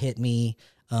tweet me, hit me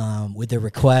with their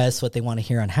requests, what they want to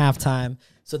hear on halftime.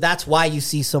 So that's why you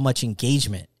see so much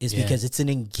engagement, is because it's an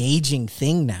engaging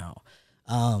thing now.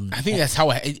 I think that's how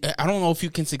I don't know if you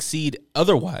can succeed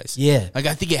otherwise. Yeah. Like,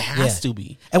 I think it has to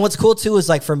be. And what's cool too is,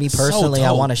 like, for me personally,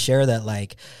 I want to share that,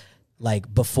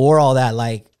 like before all that,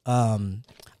 like,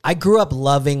 I grew up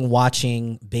loving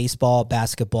watching baseball,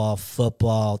 basketball,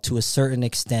 football to a certain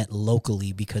extent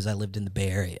locally because I lived in the Bay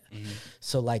Area.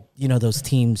 So, like, you know, those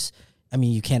teams, I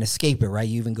mean, you can't escape it, right?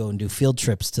 You even go and do field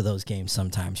trips to those games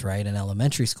sometimes, right? In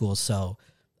elementary school. So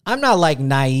I'm not, like,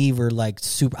 naive or, like,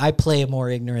 super. I play more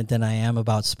ignorant than I am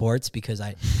about sports because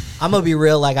I'm gonna be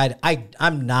real. Like,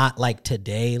 I'm not, like,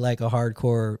 today, like, a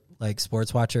hardcore, like,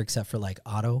 sports watcher, except for, like,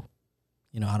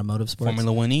 automotive sports.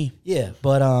 Formula 1E. Yeah,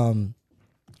 but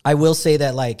I will say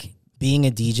that, like, being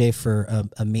a DJ for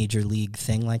a major league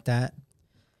thing like that,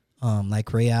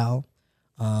 like Real,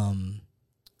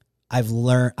 I've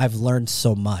learned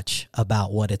so much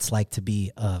about what it's like to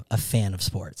be a fan of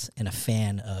sports and a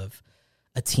fan of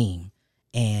a team,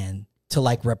 and to,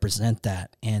 like, represent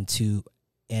that and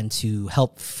to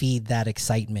help feed that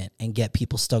excitement and get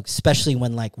people stoked, especially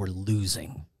when, like, we're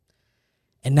losing.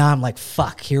 And now I'm like,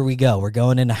 fuck, here we go. We're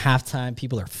going into halftime.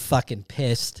 People are fucking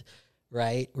pissed,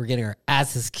 right? We're getting our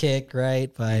asses kicked,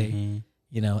 right, by,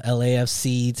 you know,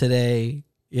 LAFC today,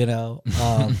 you know.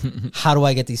 How do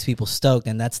I get these people stoked?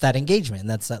 And that's that engagement. And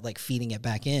that's that, like, feeding it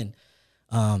back in.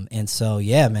 And so,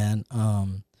 yeah, man,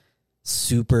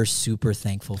 super, super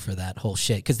thankful for that whole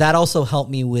shit. Because that also helped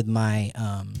me with my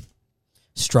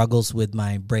struggles with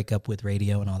my breakup with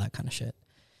radio and all that kind of shit.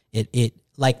 It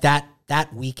like that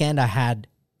weekend I had,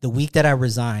 the week that I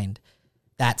resigned,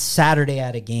 that Saturday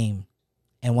at a game,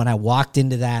 and when I walked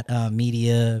into that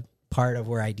media part of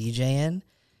where I DJ in,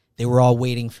 they were all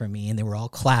waiting for me and they were all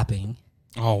clapping.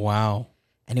 Oh, wow.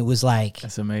 And it was like,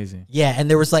 That's amazing. yeah, and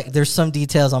there's some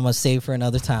details I'm going to save for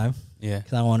another time. Yeah.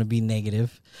 Because I don't want to be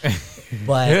negative.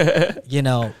 But, you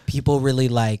know, people really,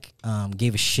 like,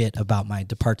 gave a shit about my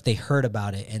departure. They heard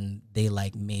about it, and they,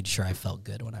 like, made sure I felt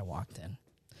good when I walked in,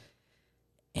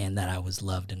 and that I was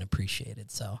loved and appreciated.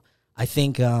 So I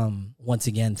think, once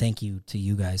again, thank you to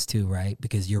you guys too, right?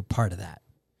 Because you're part of that,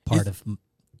 of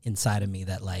inside of me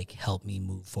that, like, helped me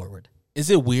move forward.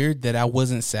 Is it weird that I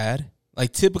wasn't sad?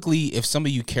 Like, typically, if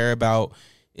somebody you care about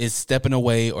is stepping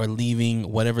away or leaving,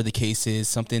 whatever the case is,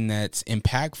 something that's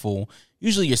impactful,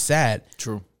 usually you're sad.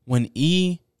 True. When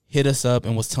E hit us up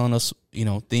and was telling us, you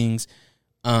know, things,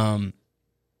 I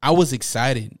was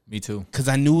excited. Me too. Because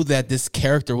I knew that this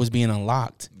character was being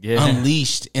unlocked, Yeah.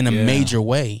 unleashed in a major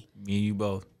way. Me and you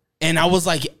both. And I was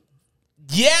like,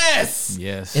 yes!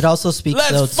 Yes. It also speaks,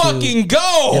 Let's though, fucking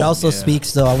go! It also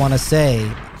speaks, though, I want to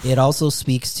say, it also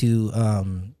speaks to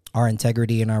our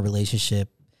integrity and our relationship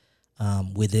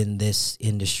within this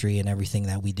industry and everything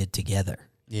that we did together.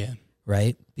 Yeah.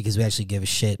 Right? Because we actually give a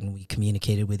shit and we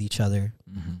communicated with each other.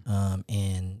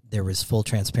 And there was full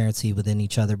transparency within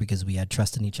each other because we had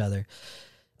trust in each other.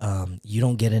 You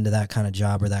don't get into that kind of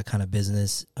job or that kind of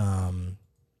business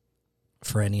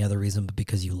for any other reason but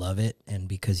because you love it and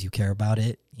because you care about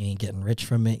it. You ain't getting rich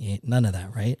from it. You ain't, none of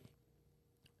that, right?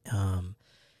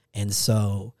 And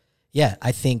so, yeah,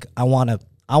 I think I want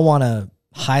to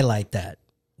highlight that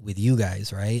with you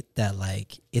guys, right? That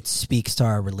like it speaks to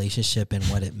our relationship and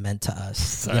what it meant to us.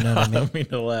 Sorry, You know what I I mean? don't mean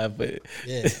to laugh, but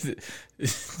Yeah.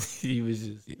 he was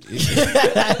just.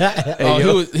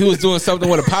 He was doing something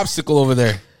with a popsicle over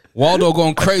there. Waldo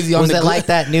going crazy on Was the it like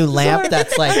that new lamp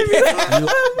that's like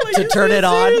to turn it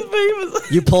on?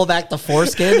 You pull back the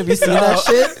foreskin. Have you seen that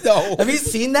shit? No. Have you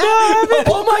seen that?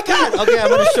 Oh my god! Okay, I'm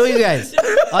gonna show you guys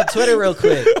on Twitter real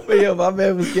quick. But yo, my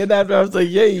man was getting after. I was like,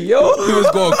 yeah, yo. He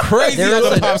was going crazy on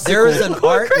the popsicle. There is an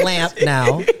art lamp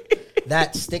now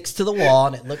that sticks to the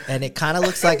wall, and it kind of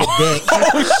looks like a dick.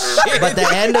 But the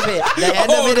end of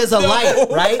it is a light,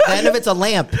 right? The end of it's a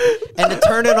lamp, and to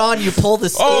turn it on, you pull the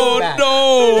skin back.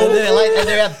 No! And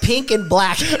they have pink and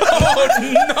black. Oh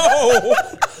no!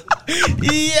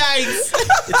 Yikes!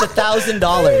 It's $1,000.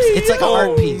 It's like an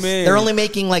art piece. Man. They're only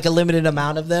making like a limited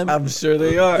amount of them. I'm sure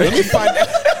they are. Let me find out.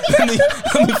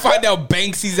 Let me find out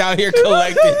Banksy's out here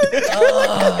collecting.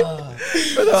 I'm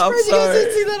You guys sorry.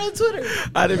 didn't see that on Twitter.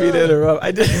 I didn't mean to interrupt.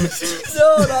 I didn't.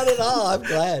 No, not at all. I'm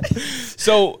glad.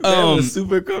 So, That was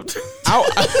super comfortable.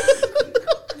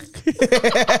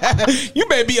 You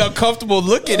may be uncomfortable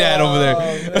looking at over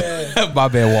there. My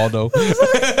bad, Waldo.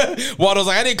 Waldo's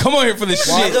like, I didn't come on here for this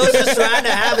Waldo's shit. just trying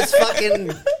to have his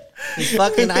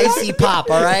fucking icy pop,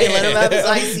 all right? Let him have his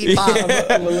icy pop.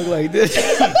 I'm gonna look like this.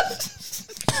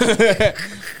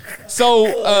 So,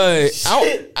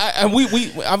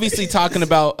 we obviously talking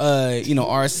about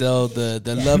RSL,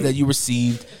 the love that you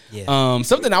received. Yeah.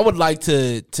 Something I would like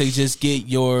to just get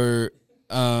your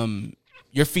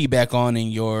feedback on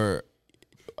and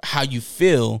how you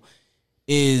feel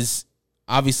is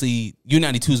obviously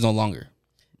U92 is no longer,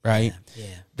 right? Yeah.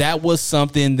 That was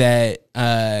something that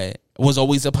was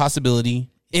always a possibility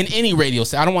in any radio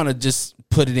station. I don't want to just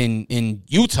put it in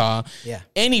Utah. Yeah.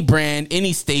 Any brand,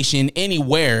 any station,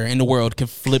 anywhere in the world can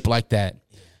flip like that.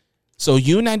 Yeah. So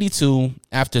U92,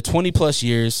 after 20 plus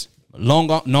years, no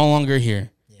longer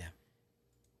here. Yeah.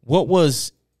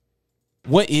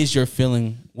 What is your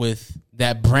feeling with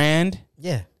that brand?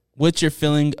 Yeah. What's your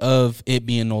feeling of it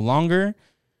being no longer?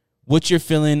 What's your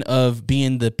feeling of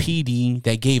being the PD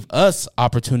that gave us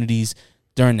opportunities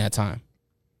during that time?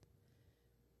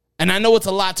 And I know it's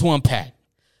a lot to unpack.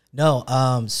 No,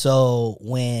 so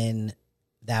when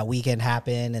that weekend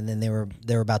happened and then they were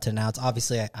about to announce,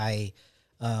 obviously I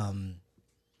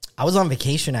was on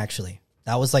vacation actually.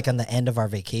 That was like on the end of our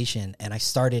vacation, and I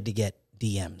started to get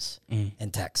DMs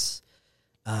and texts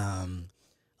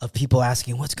of people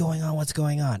asking, what's going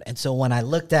on? And so when I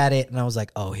looked at it and I was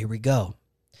like, oh, here we go.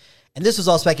 And this was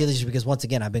all speculation because once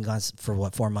again, I've been gone for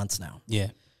 4 months now.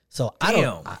 Yeah. So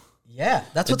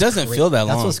that's it doesn't feel that long.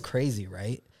 That's what's crazy,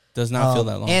 right? Does not feel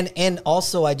that long. And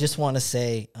also, I just want to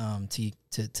say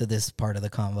to this part of the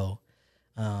convo,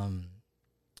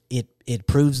 it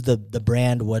proves the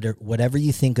brand, whatever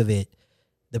you think of it,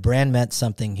 the brand meant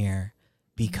something here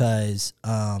because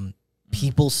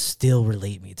people still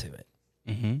relate me to it.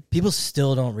 Mm-hmm. People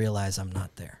still don't realize I'm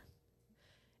not there,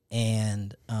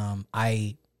 and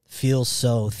I feel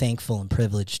so thankful and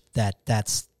privileged that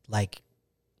that's like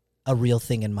a real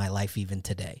thing in my life even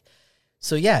today.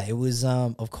 So yeah, it was,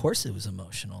 of course it was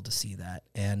emotional to see that.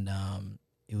 And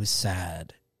it was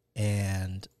sad.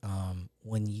 And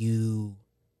when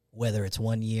whether it's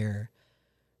 1 year,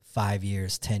 5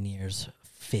 years, 10 years,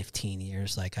 15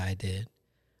 years like I did,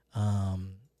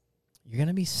 you're going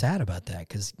to be sad about that.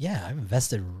 Because, yeah, I've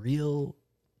invested real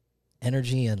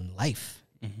energy and life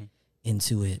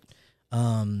into it.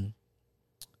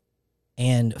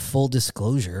 And full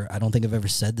disclosure, I don't think I've ever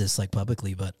said this like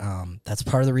publicly, but that's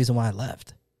part of the reason why I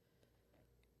left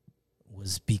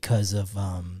was because of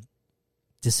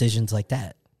decisions like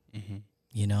that,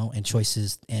 and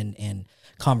choices and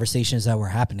conversations that were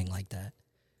happening like that.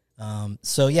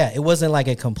 So yeah, it wasn't like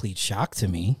a complete shock to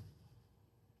me.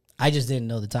 I just didn't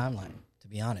know the timeline, to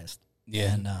be honest.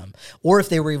 Yeah. And or if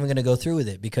they were even going to go through with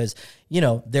it, because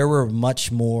there was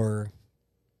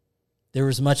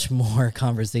much more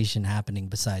conversation happening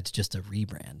besides just a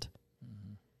rebrand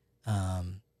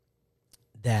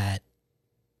that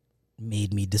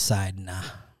made me decide, nah,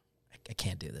 I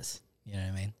can't do this. You know what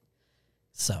I mean?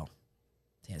 So,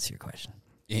 to answer your question.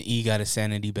 And E got his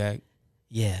sanity back.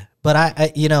 Yeah. But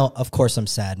I of course I'm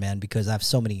sad, man, because I have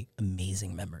so many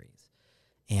amazing memories.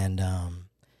 And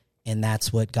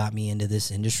that's what got me into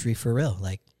this industry for real,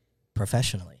 like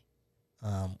professionally,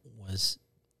 was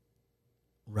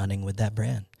running with that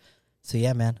brand. So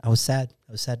yeah, man, I was sad.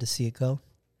 I was sad to see it go.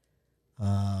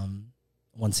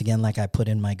 Once again, like I put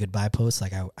in my goodbye post,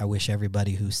 like I wish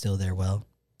everybody who's still there well.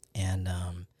 And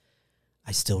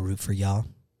I still root for y'all.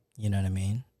 You know what I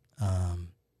mean?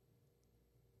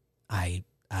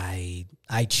 I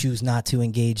choose not to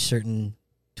engage certain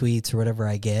tweets or whatever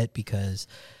I get because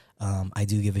I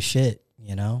do give a shit,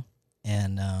 you know?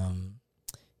 And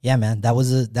yeah, man, that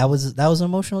was an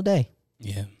emotional day.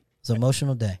 Yeah. It was an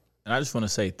emotional day. And I just want to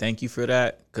say thank you for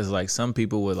that, because like some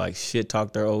people would like shit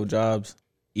talk their old jobs,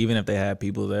 even if they had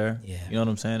people there. Yeah. You know what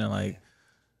I'm saying? And like,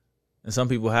 and some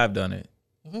people have done it.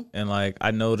 Mm-hmm. And like,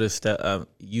 I noticed that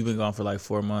you've been gone for like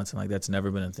 4 months, and like that's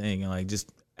never been a thing. And like,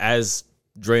 just as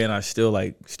Dre and I still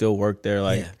work there,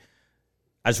 like. Yeah.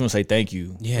 I just want to say thank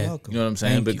you. Yeah. You know what I'm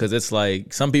saying? Thank you. Because it's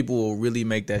like some people will really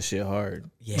make that shit hard.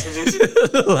 Yeah.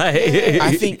 Like,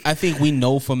 I think we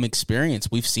know from experience.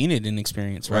 We've seen it in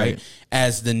experience, right? Right.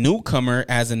 As the newcomer,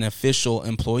 as an official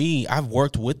employee, I've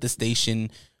worked with the station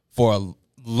for a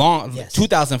long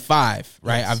 2005,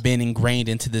 right? Yes. I've been ingrained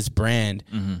into this brand.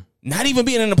 Not even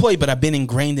being an employee, but I've been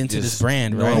ingrained into this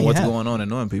brand, knowing right? what's going on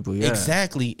and knowing people. Yeah.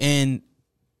 Exactly. And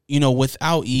you know,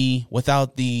 without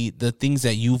the things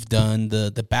that you've done,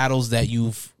 the battles that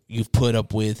you've put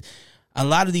up with, a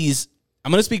lot of these,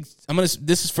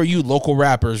 this is for you local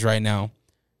rappers right now.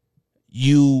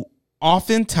 You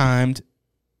oftentimes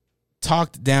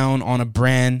talked down on a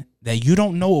brand that you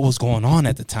don't know what was going on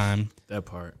at the time. That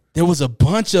part. There was a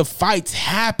bunch of fights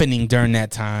happening during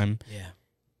that time. Yeah.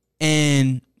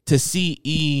 And to see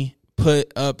E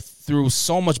put up through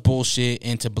so much bullshit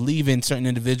and to believe in certain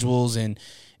individuals and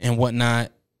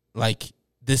whatnot, like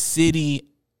the city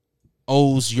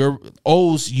owes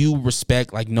you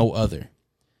respect like no other.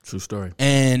 True story.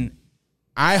 And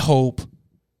I hope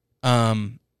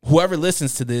whoever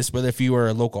listens to this, whether if you are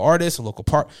a local artist, a local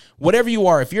whatever you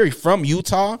are, if you're from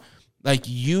Utah, like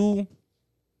you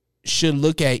should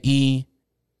look at E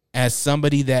as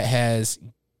somebody that has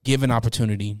given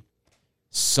opportunity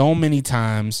so many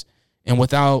times, and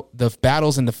without the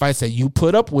battles and the fights that you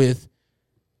put up with,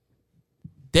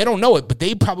 they don't know it, but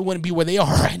they probably wouldn't be where they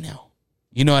are right now.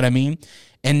 You know what I mean?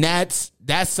 And that's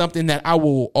something that I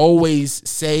will always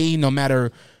say no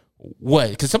matter what.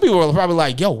 Because some people are probably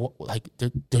like, yo, like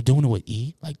they're doing it with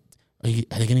E? Like, are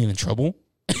they getting in trouble?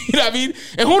 You know what I mean?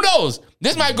 And who knows?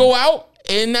 This might go out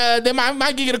and they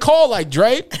might get a call like,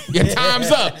 Dre, your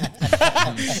time's up.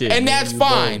 Shit, and that's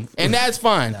fine. And that's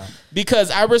fine. No.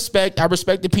 Because I respect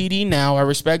the PD now. I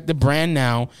respect the brand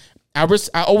now. I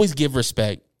always give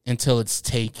respect until it's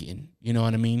taken. You know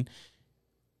what I mean?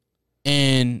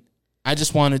 And I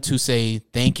just wanted to say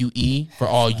thank you, E, for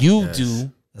all you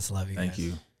do. Let's love you. Thank guys.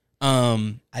 you.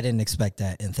 I didn't expect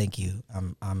that, and thank you.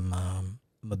 I'm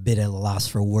a bit at a loss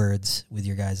for words with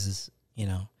your guys'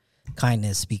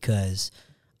 kindness, because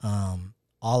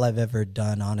all I've ever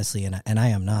done, honestly, and I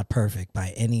am not perfect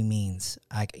by any means.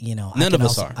 None of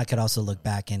us are. I could also look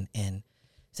back and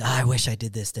say, I wish I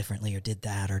did this differently, or did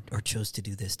that, or chose to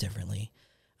do this differently.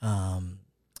 And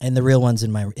the real ones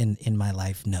in my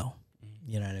life, no.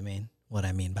 You know what I mean? What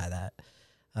I mean by that.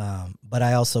 But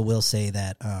I also will say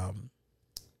that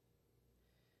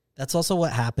that's also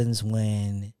what happens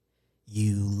when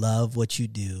you love what you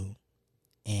do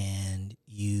and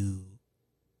you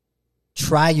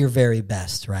try your very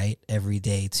best, right? Every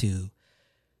day to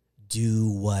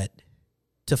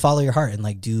follow your heart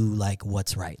and do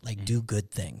what's right. Like do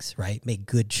good things, right? Make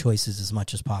good choices as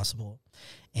much as possible.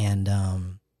 And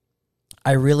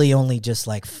I really only just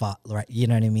fought, right? You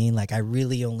know what I mean? Like I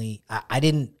really only, I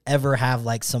didn't ever have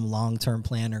some long-term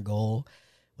plan or goal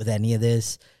with any of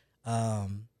this.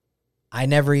 I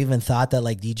never even thought that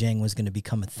DJing was going to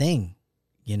become a thing.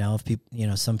 If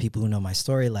people, some people who know my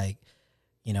story,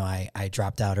 I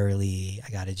dropped out early. I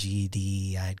got a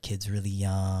GED. I had kids really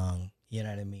young. You know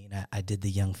what I mean? I did the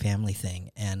young family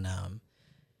thing. And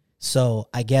so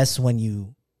I guess when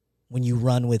you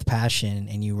run with passion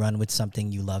and you run with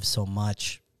something you love so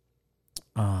much,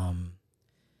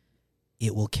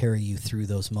 it will carry you through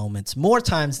those moments more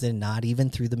times than not, even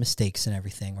through the mistakes and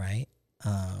everything, right?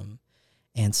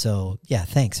 And so, yeah,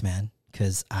 thanks, man,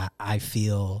 because I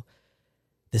feel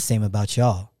the same about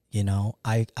y'all.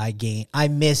 I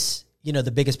miss,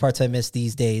 the biggest parts I miss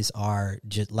these days are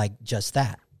just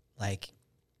that,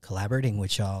 collaborating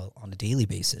with y'all on a daily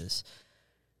basis.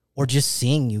 Or just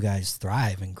seeing you guys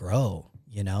thrive and grow,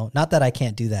 Not that I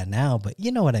can't do that now, but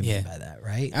you know what I mean by that,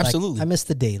 right? Absolutely. I miss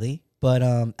the daily. But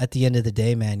at the end of the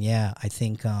day, man, yeah, I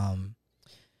think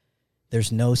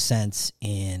there's no sense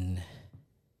in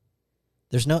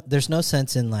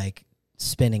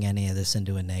spinning any of this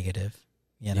into a negative,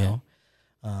 you know?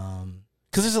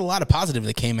 Because there's a lot of positive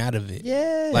that came out of it.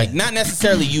 Yeah. Not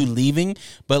necessarily you leaving,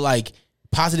 but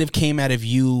positive came out of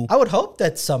you. I would hope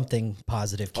that something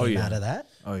positive came out of that.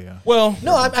 Oh, yeah. Well,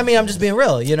 no, I mean, I'm just being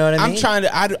real. You know what I mean? I'm trying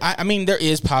to, I mean, there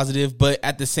is positive, but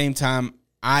at the same time,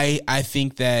 I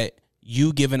think that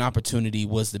you given opportunity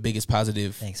was the biggest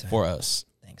positive Thanks, man. for us.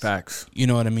 Thanks. Facts. You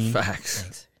know what I mean? Facts.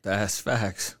 Thanks. That's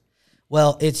facts.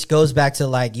 Well, it goes back to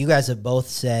like you guys have both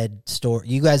said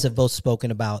you guys have both spoken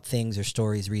about things or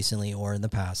stories recently or in the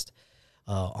past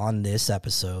on this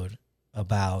episode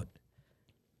about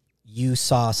you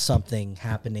saw something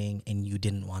happening and you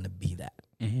didn't want to be that.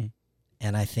 Mm-hmm.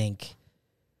 And I think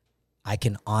I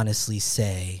can honestly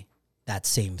say that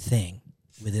same thing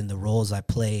within the roles I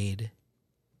played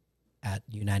at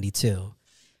U92.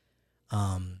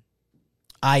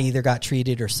 I either got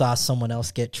treated or saw someone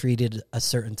else get treated a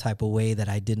certain type of way that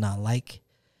I did not like.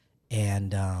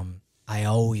 And I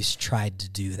always tried to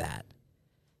do that.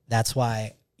 That's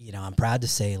why, I'm proud to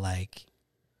say, like,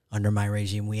 under my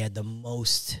regime, we had the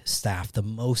most staff, the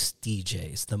most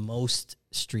DJs, the most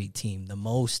street team, the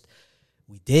most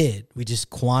we did. We just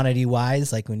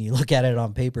quantity-wise, like, when you look at it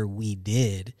on paper, we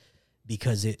did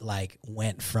because it, like,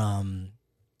 went from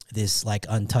this, like,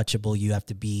 untouchable, you have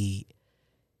to be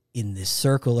in this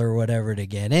circle or whatever to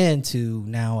get into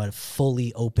now a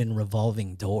fully open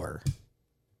revolving door.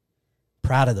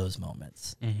 Proud of those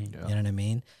moments. Mm-hmm. You know what I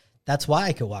mean? That's why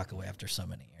I could walk away after so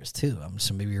many years too. I'm just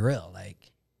gonna be real, like,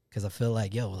 because I feel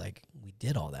like, we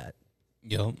did all that.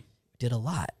 Yep. Did a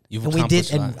lot. You've and we did,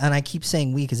 accomplished a lot. and I keep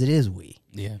saying we because it is we.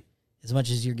 Yeah. As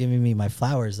much as you're giving me my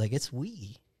flowers, like it's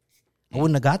we. I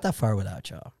wouldn't have got that far without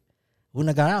y'all.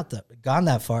 Wouldn't have gone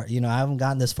that far. I haven't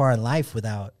gotten this far in life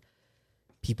without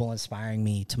people inspiring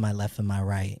me to my left and my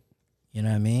right. You know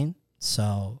what I mean?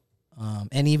 So,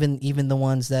 and even the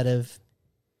ones that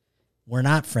we're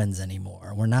not friends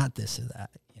anymore. We're not this or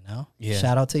that, Yeah.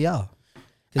 Shout out to y'all.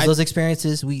 Because those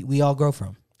experiences we all grow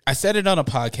from. I said it on a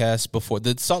podcast before.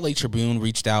 The Salt Lake Tribune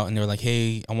reached out and they were like,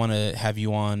 hey, I want to have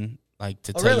you on, like,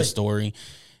 to tell your story.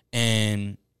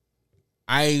 And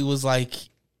I was like,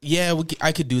 yeah,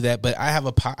 I could do that, but I have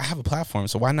a platform,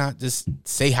 so why not just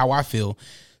say how I feel?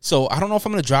 So I don't know if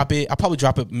I'm going to drop it. I'll probably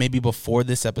drop it maybe before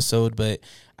this episode, but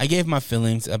I gave my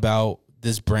feelings about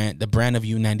this brand, the brand of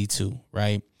U92,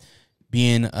 right?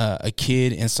 Being a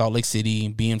kid in Salt Lake City,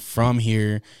 being from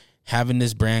here, having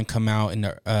this brand come out in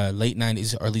the late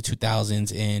 90s, early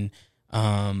 2000s,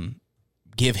 and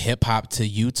give hip-hop to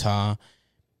Utah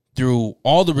through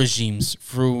all the regimes,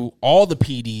 through all the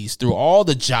PDs, through all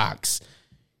the jocks.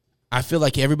 I feel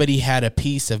like everybody had a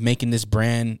piece of making this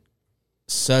brand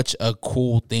such a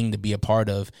cool thing to be a part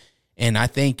of. And I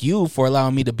thank you for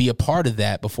allowing me to be a part of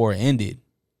that before it ended.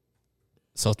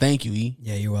 So thank you, E.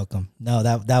 Yeah, you're welcome. No,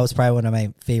 that was probably one of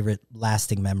my favorite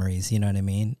lasting memories, you know what I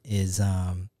mean? Is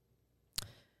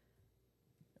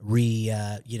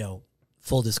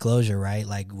full disclosure, right?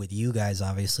 Like with you guys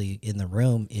obviously in the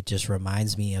room, it just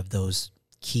reminds me of those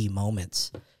key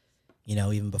moments.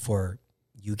 Even before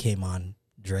you came on,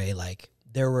 Dre, like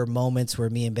there were moments where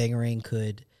me and Bangarang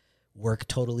could work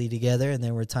totally together, and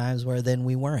there were times where then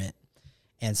we weren't.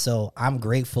 And so I'm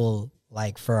grateful,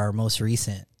 like, for our most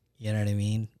recent, you know what I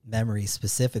mean, memories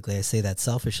specifically. I say that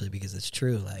selfishly because it's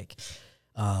true. Like,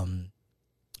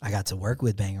 I got to work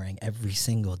with Bangarang every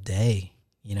single day,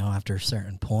 after a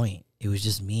certain point. It was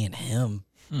just me and him,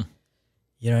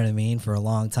 you know what I mean, for a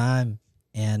long time.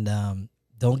 And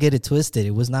don't get it twisted.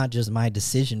 It was not just my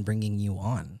decision bringing you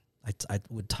on. I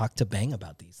would talk to Bang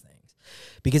about these things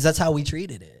because that's how we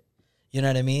treated it. You know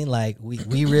what I mean? Like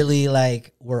we really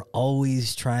we're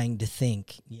always trying to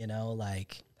think,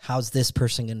 like how's this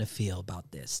person going to feel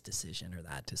about this decision or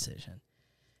that decision?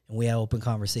 And we had open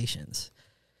conversations.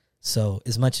 So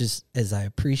as much as I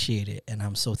appreciate it and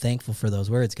I'm so thankful for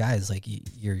those words, guys, like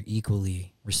you're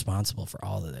equally responsible for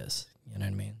all of this. You know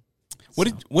what I mean?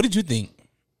 What did you think?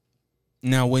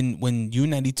 Now, when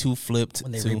U92 flipped,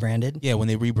 when they rebranded, yeah, when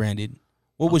they rebranded,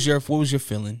 what was your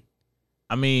feeling?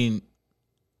 I mean,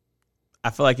 I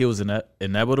feel like it was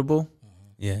inevitable.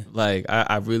 Yeah, like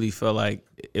I really felt like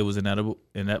it was inevitable.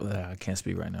 I can't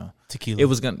speak right now. Tequila. It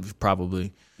was gonna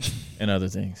probably, and other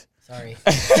things. Sorry,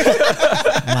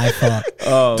 my fault.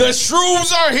 The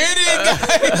shrooms are hitting,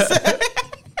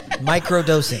 guys. Micro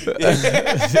dosing.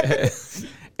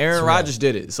 Aaron Rodgers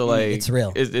did it, so like it's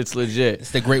real. It's legit.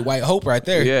 It's the Great White Hope right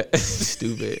there. Yeah,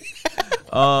 stupid.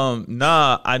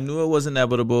 Nah, I knew it was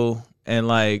inevitable, and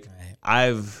like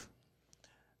I've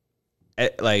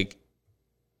like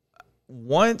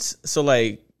once. So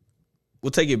like we'll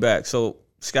take it back. So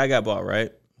Sky got bought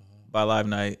right by Live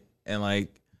Night, and like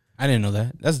I didn't know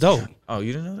that. That's dope. Oh,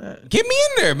 you didn't know that? Get me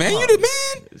in there, man. You the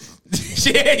man.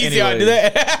 Yeah, you see how I do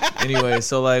that. Anyway,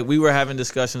 so like we were having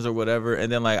discussions or whatever,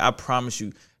 and then like I promise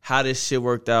you, how this shit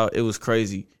worked out, it was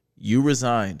crazy. You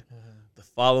resigned. The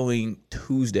following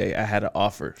Tuesday, I had an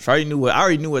offer. So I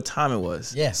already knew what time it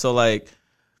was. Yeah. So like,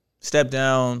 stepped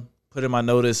down, put in my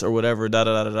notice or whatever,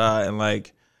 and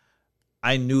like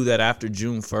I knew that after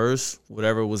June 1st,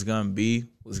 whatever was gonna be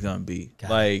was gonna be.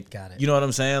 Got it. You know what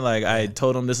I'm saying? Like I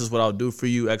told him this is what I'll do for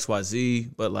you, XYZ.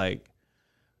 But like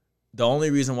the only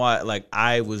reason why like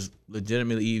I was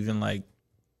legitimately even like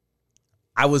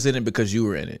I was in it because you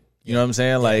were in it. You know what I'm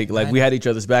saying? Like we had each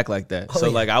other's back like that. So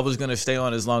like I was gonna stay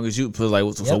on as long as you.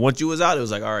 So once you was out, it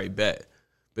was like, all right, bet.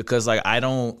 Because like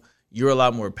you're a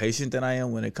lot more patient than I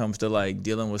am when it comes to like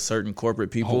dealing with certain corporate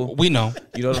people. Oh, we know.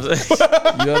 You know what I'm saying?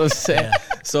 You know what I'm saying? Yeah.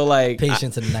 So like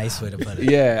patience is a nice way to put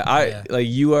it. Yeah, like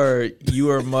you are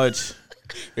much.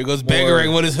 Here goes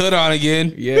Bangarang with his hood on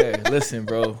again. Yeah, listen,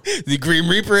 bro. The Green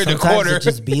Reaper in the corner. Sometimes it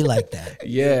just be like that.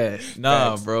 Yeah,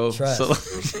 nah, bro. Trust. So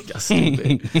got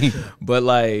stupid. But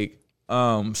like,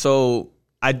 so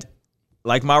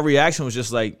like my reaction was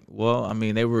just like, well, I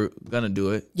mean, they were gonna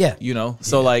do it. Yeah, you know.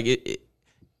 So like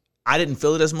I didn't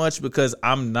feel it as much because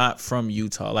I'm not from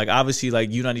Utah. Like obviously,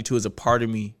 like U92 is a part of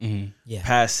me.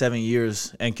 Past 7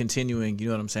 years and continuing. You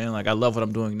know what I'm saying? Like I love what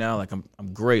I'm doing now. Like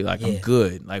I'm great. Like I'm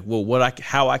good. Like well,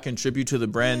 how I contribute to the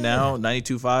brand now,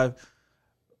 92.5,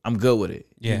 I'm good with it.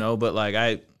 You know, but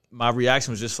like my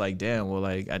reaction was just like, damn. Well,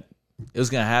 like it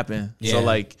was gonna happen. So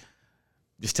like,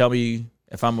 just tell me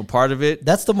if I'm a part of it.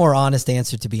 That's the more honest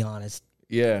answer, to be honest.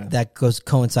 Yeah, that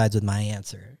coincides with my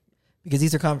answer. Because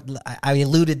these are, I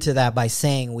alluded to that by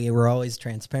saying we were always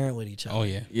transparent with each other. Oh,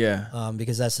 yeah. Yeah.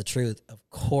 Because that's the truth. Of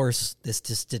course, this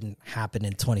just didn't happen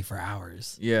in 24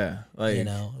 hours. Yeah. Like, you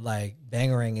know, like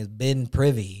Bangarang has been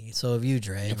privy. So have you,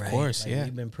 Dre, of right? course, like,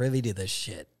 you've been privy to this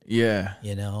shit. Yeah.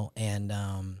 You know, and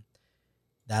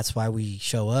that's why we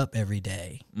show up every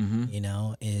day, you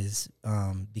know, is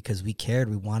because we cared.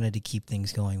 We wanted to keep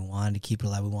things going. We wanted to keep it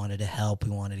alive. We wanted to help.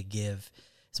 We wanted to give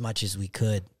as much as we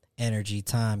could. Energy,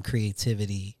 time,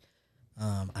 creativity,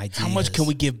 ideas. How much can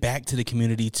we give back to the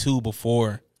community too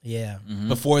before the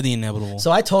inevitable?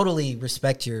 So I totally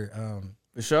respect your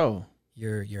for sure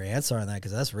your answer on that,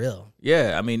 because that's real.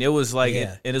 Yeah, I mean it was like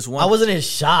it is one. I wasn't as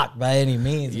shocked by any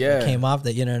means. Yeah, it came off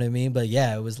that, you know what I mean. But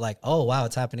yeah, it was like, oh wow,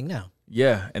 it's happening now.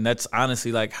 Yeah, and that's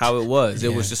honestly like how it was.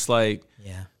 It was just like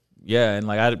and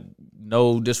like I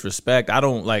no disrespect. I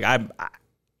don't like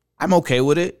I'm okay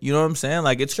with it. You know what I'm saying?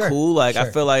 Like it's cool. Like I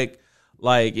feel like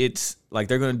it's like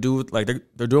they're gonna do like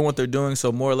they're doing what they're doing.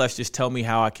 So more or less, just tell me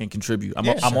how I can contribute.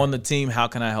 I'm on the team. How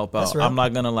can I help out? I'm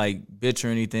not gonna like bitch or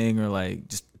anything, or like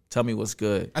just tell me what's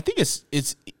good. I think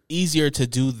it's easier to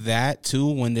do that too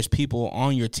when there's people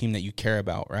on your team that you care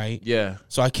about, right? Yeah.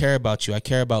 So I care about you. I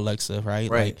care about Lexa, right?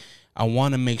 Like I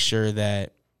want to make sure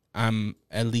that I'm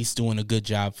at least doing a good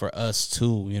job for us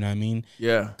too. You know what I mean?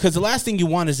 Yeah. Because the last thing you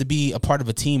want is to be a part of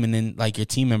a team and then like your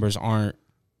team members aren't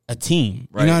a team.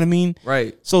 You know what I mean?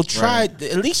 Right. So try,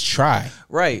 at least try.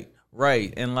 Right.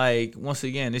 And like, once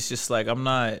again, it's just like,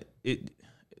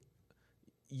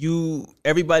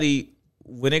 everybody,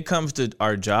 when it comes to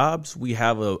our jobs, we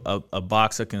have a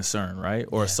box of concern, right?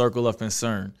 Or a circle of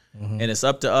concern. And it's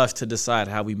up to us to decide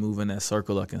how we move in that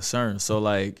circle of concern. So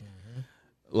like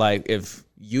if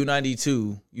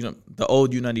U92, you know, the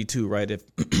old U92, right? If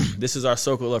this is our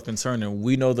circle of concern and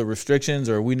we know the restrictions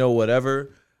or we know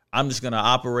whatever, I'm just going to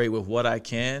operate with what I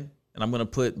can, and I'm going to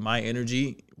put my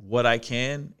energy, what I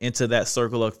can, into that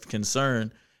circle of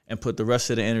concern and put the rest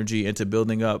of the energy into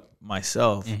building up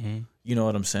myself. You know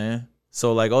what I'm saying?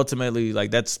 So like ultimately,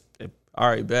 like that's all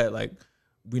right, bet. Like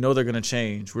we know they're going to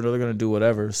change. We know they're going to do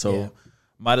whatever. So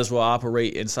might as well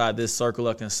operate inside this circle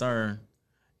of concern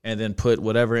and then put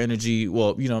whatever energy,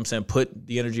 well, you know what I'm saying, put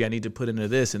the energy I need to put into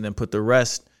this and then put the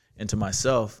rest into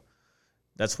myself.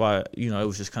 That's why, you know, it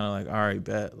was just kind of like, all right,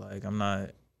 bet. Like, I'm not,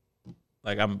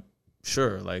 like, I'm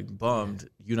sure, like, bummed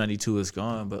U92 is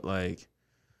gone, but, like,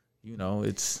 you know,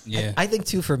 it's. Yeah. I think,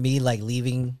 too, for me, like,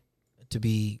 leaving, to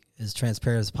be as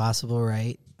transparent as possible,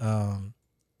 right, in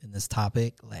this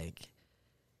topic, like,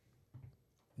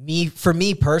 for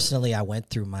me personally, I went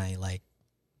through my, like,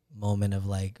 moment of,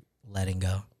 like, letting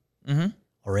go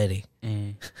already,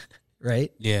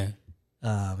 right? Yeah.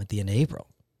 At the end of April.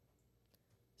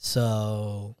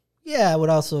 So, yeah, I would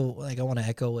also, like, I want to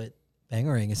echo what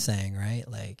Bangarang is saying, right?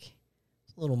 Like,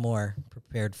 a little more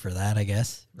prepared for that, I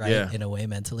guess, right? Yeah. In a way,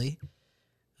 mentally.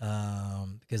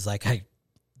 Because, like, I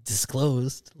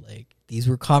disclosed, like, these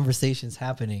were conversations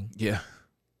happening. Yeah.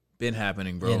 Been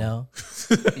happening, bro. You know?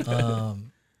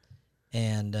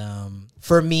 And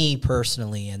for me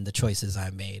personally, and the choices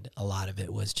I made, a lot of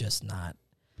it was just not,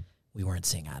 we weren't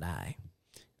seeing eye to eye.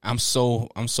 I'm so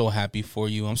happy for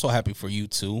you. I'm so happy for you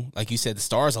too. Like you said, the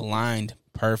stars aligned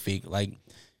perfect. Like,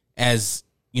 as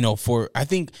you know, I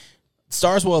think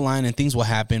stars will align and things will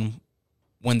happen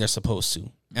when they're supposed to.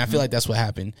 And I feel like that's what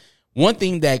happened. one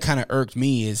thing that kind of irked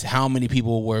me is how many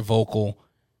people were vocal,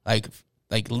 like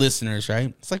listeners,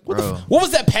 right? It's like, what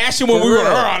was that passion when we were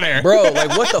on there? Bro, like,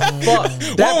 what the fuck?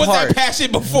 What was that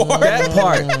passion before? That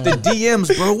part. The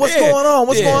DMs, bro. What's going on?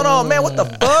 What's going on, man? What the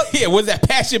fuck? Yeah, was that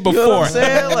passion before? You know what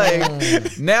I'm saying?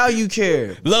 Like, now you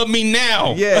care. Love me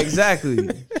now. Yeah, exactly.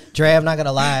 Dre, I'm not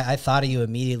gonna lie. I thought of you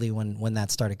immediately when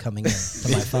that started coming in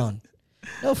to my phone.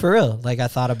 No, for real. Like,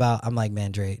 I'm like,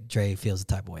 man, Dre feels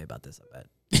the type of way about this, I bet.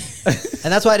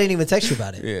 And that's why I didn't even text you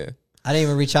about it. Yeah. I didn't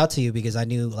even reach out to you because I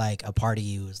knew like a part of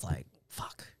you was like,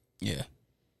 fuck. Yeah.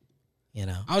 You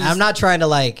know, I'm not trying to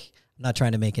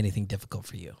make anything difficult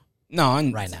for you. No,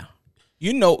 right now.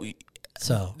 You know,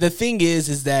 so the thing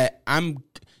is that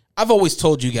I've always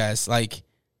told you guys, like,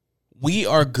 we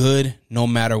are good no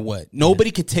matter what.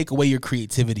 Nobody could take away your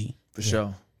creativity. For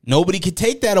sure. Nobody could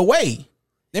take that away.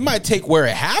 They might take where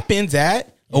it happens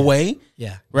away.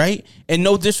 Yeah. Right? And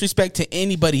no disrespect to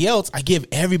anybody else. I give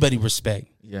everybody respect.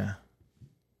 Yeah.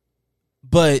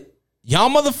 But y'all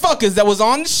motherfuckers that was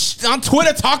on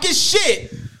Twitter talking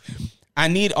shit, I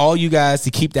need all you guys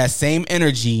to keep that same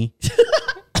energy.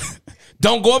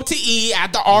 Don't go up to E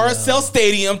at the RSL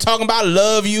Stadium talking about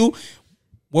love you.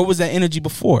 What was that energy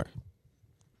before?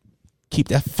 Keep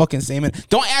that fucking same energy.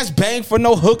 Don't ask Bang for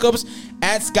no hookups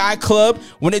at Sky Club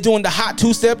when they're doing the hot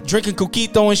two-step, drinking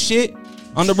coquito and shit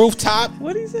on the rooftop.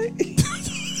 What'd he say?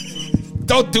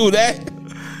 Don't do that.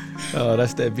 Oh,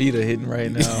 that's that Vita hitting right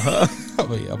now, huh?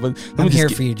 Oh, yeah, but I'm here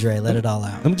for you, Dre. Let it all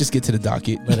out. Let me just get to the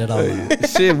docket. Let it all out.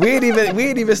 Shit, we ain't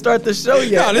even start the show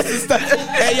yet. No, this is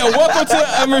hey, yo, welcome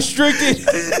to Unrestricted.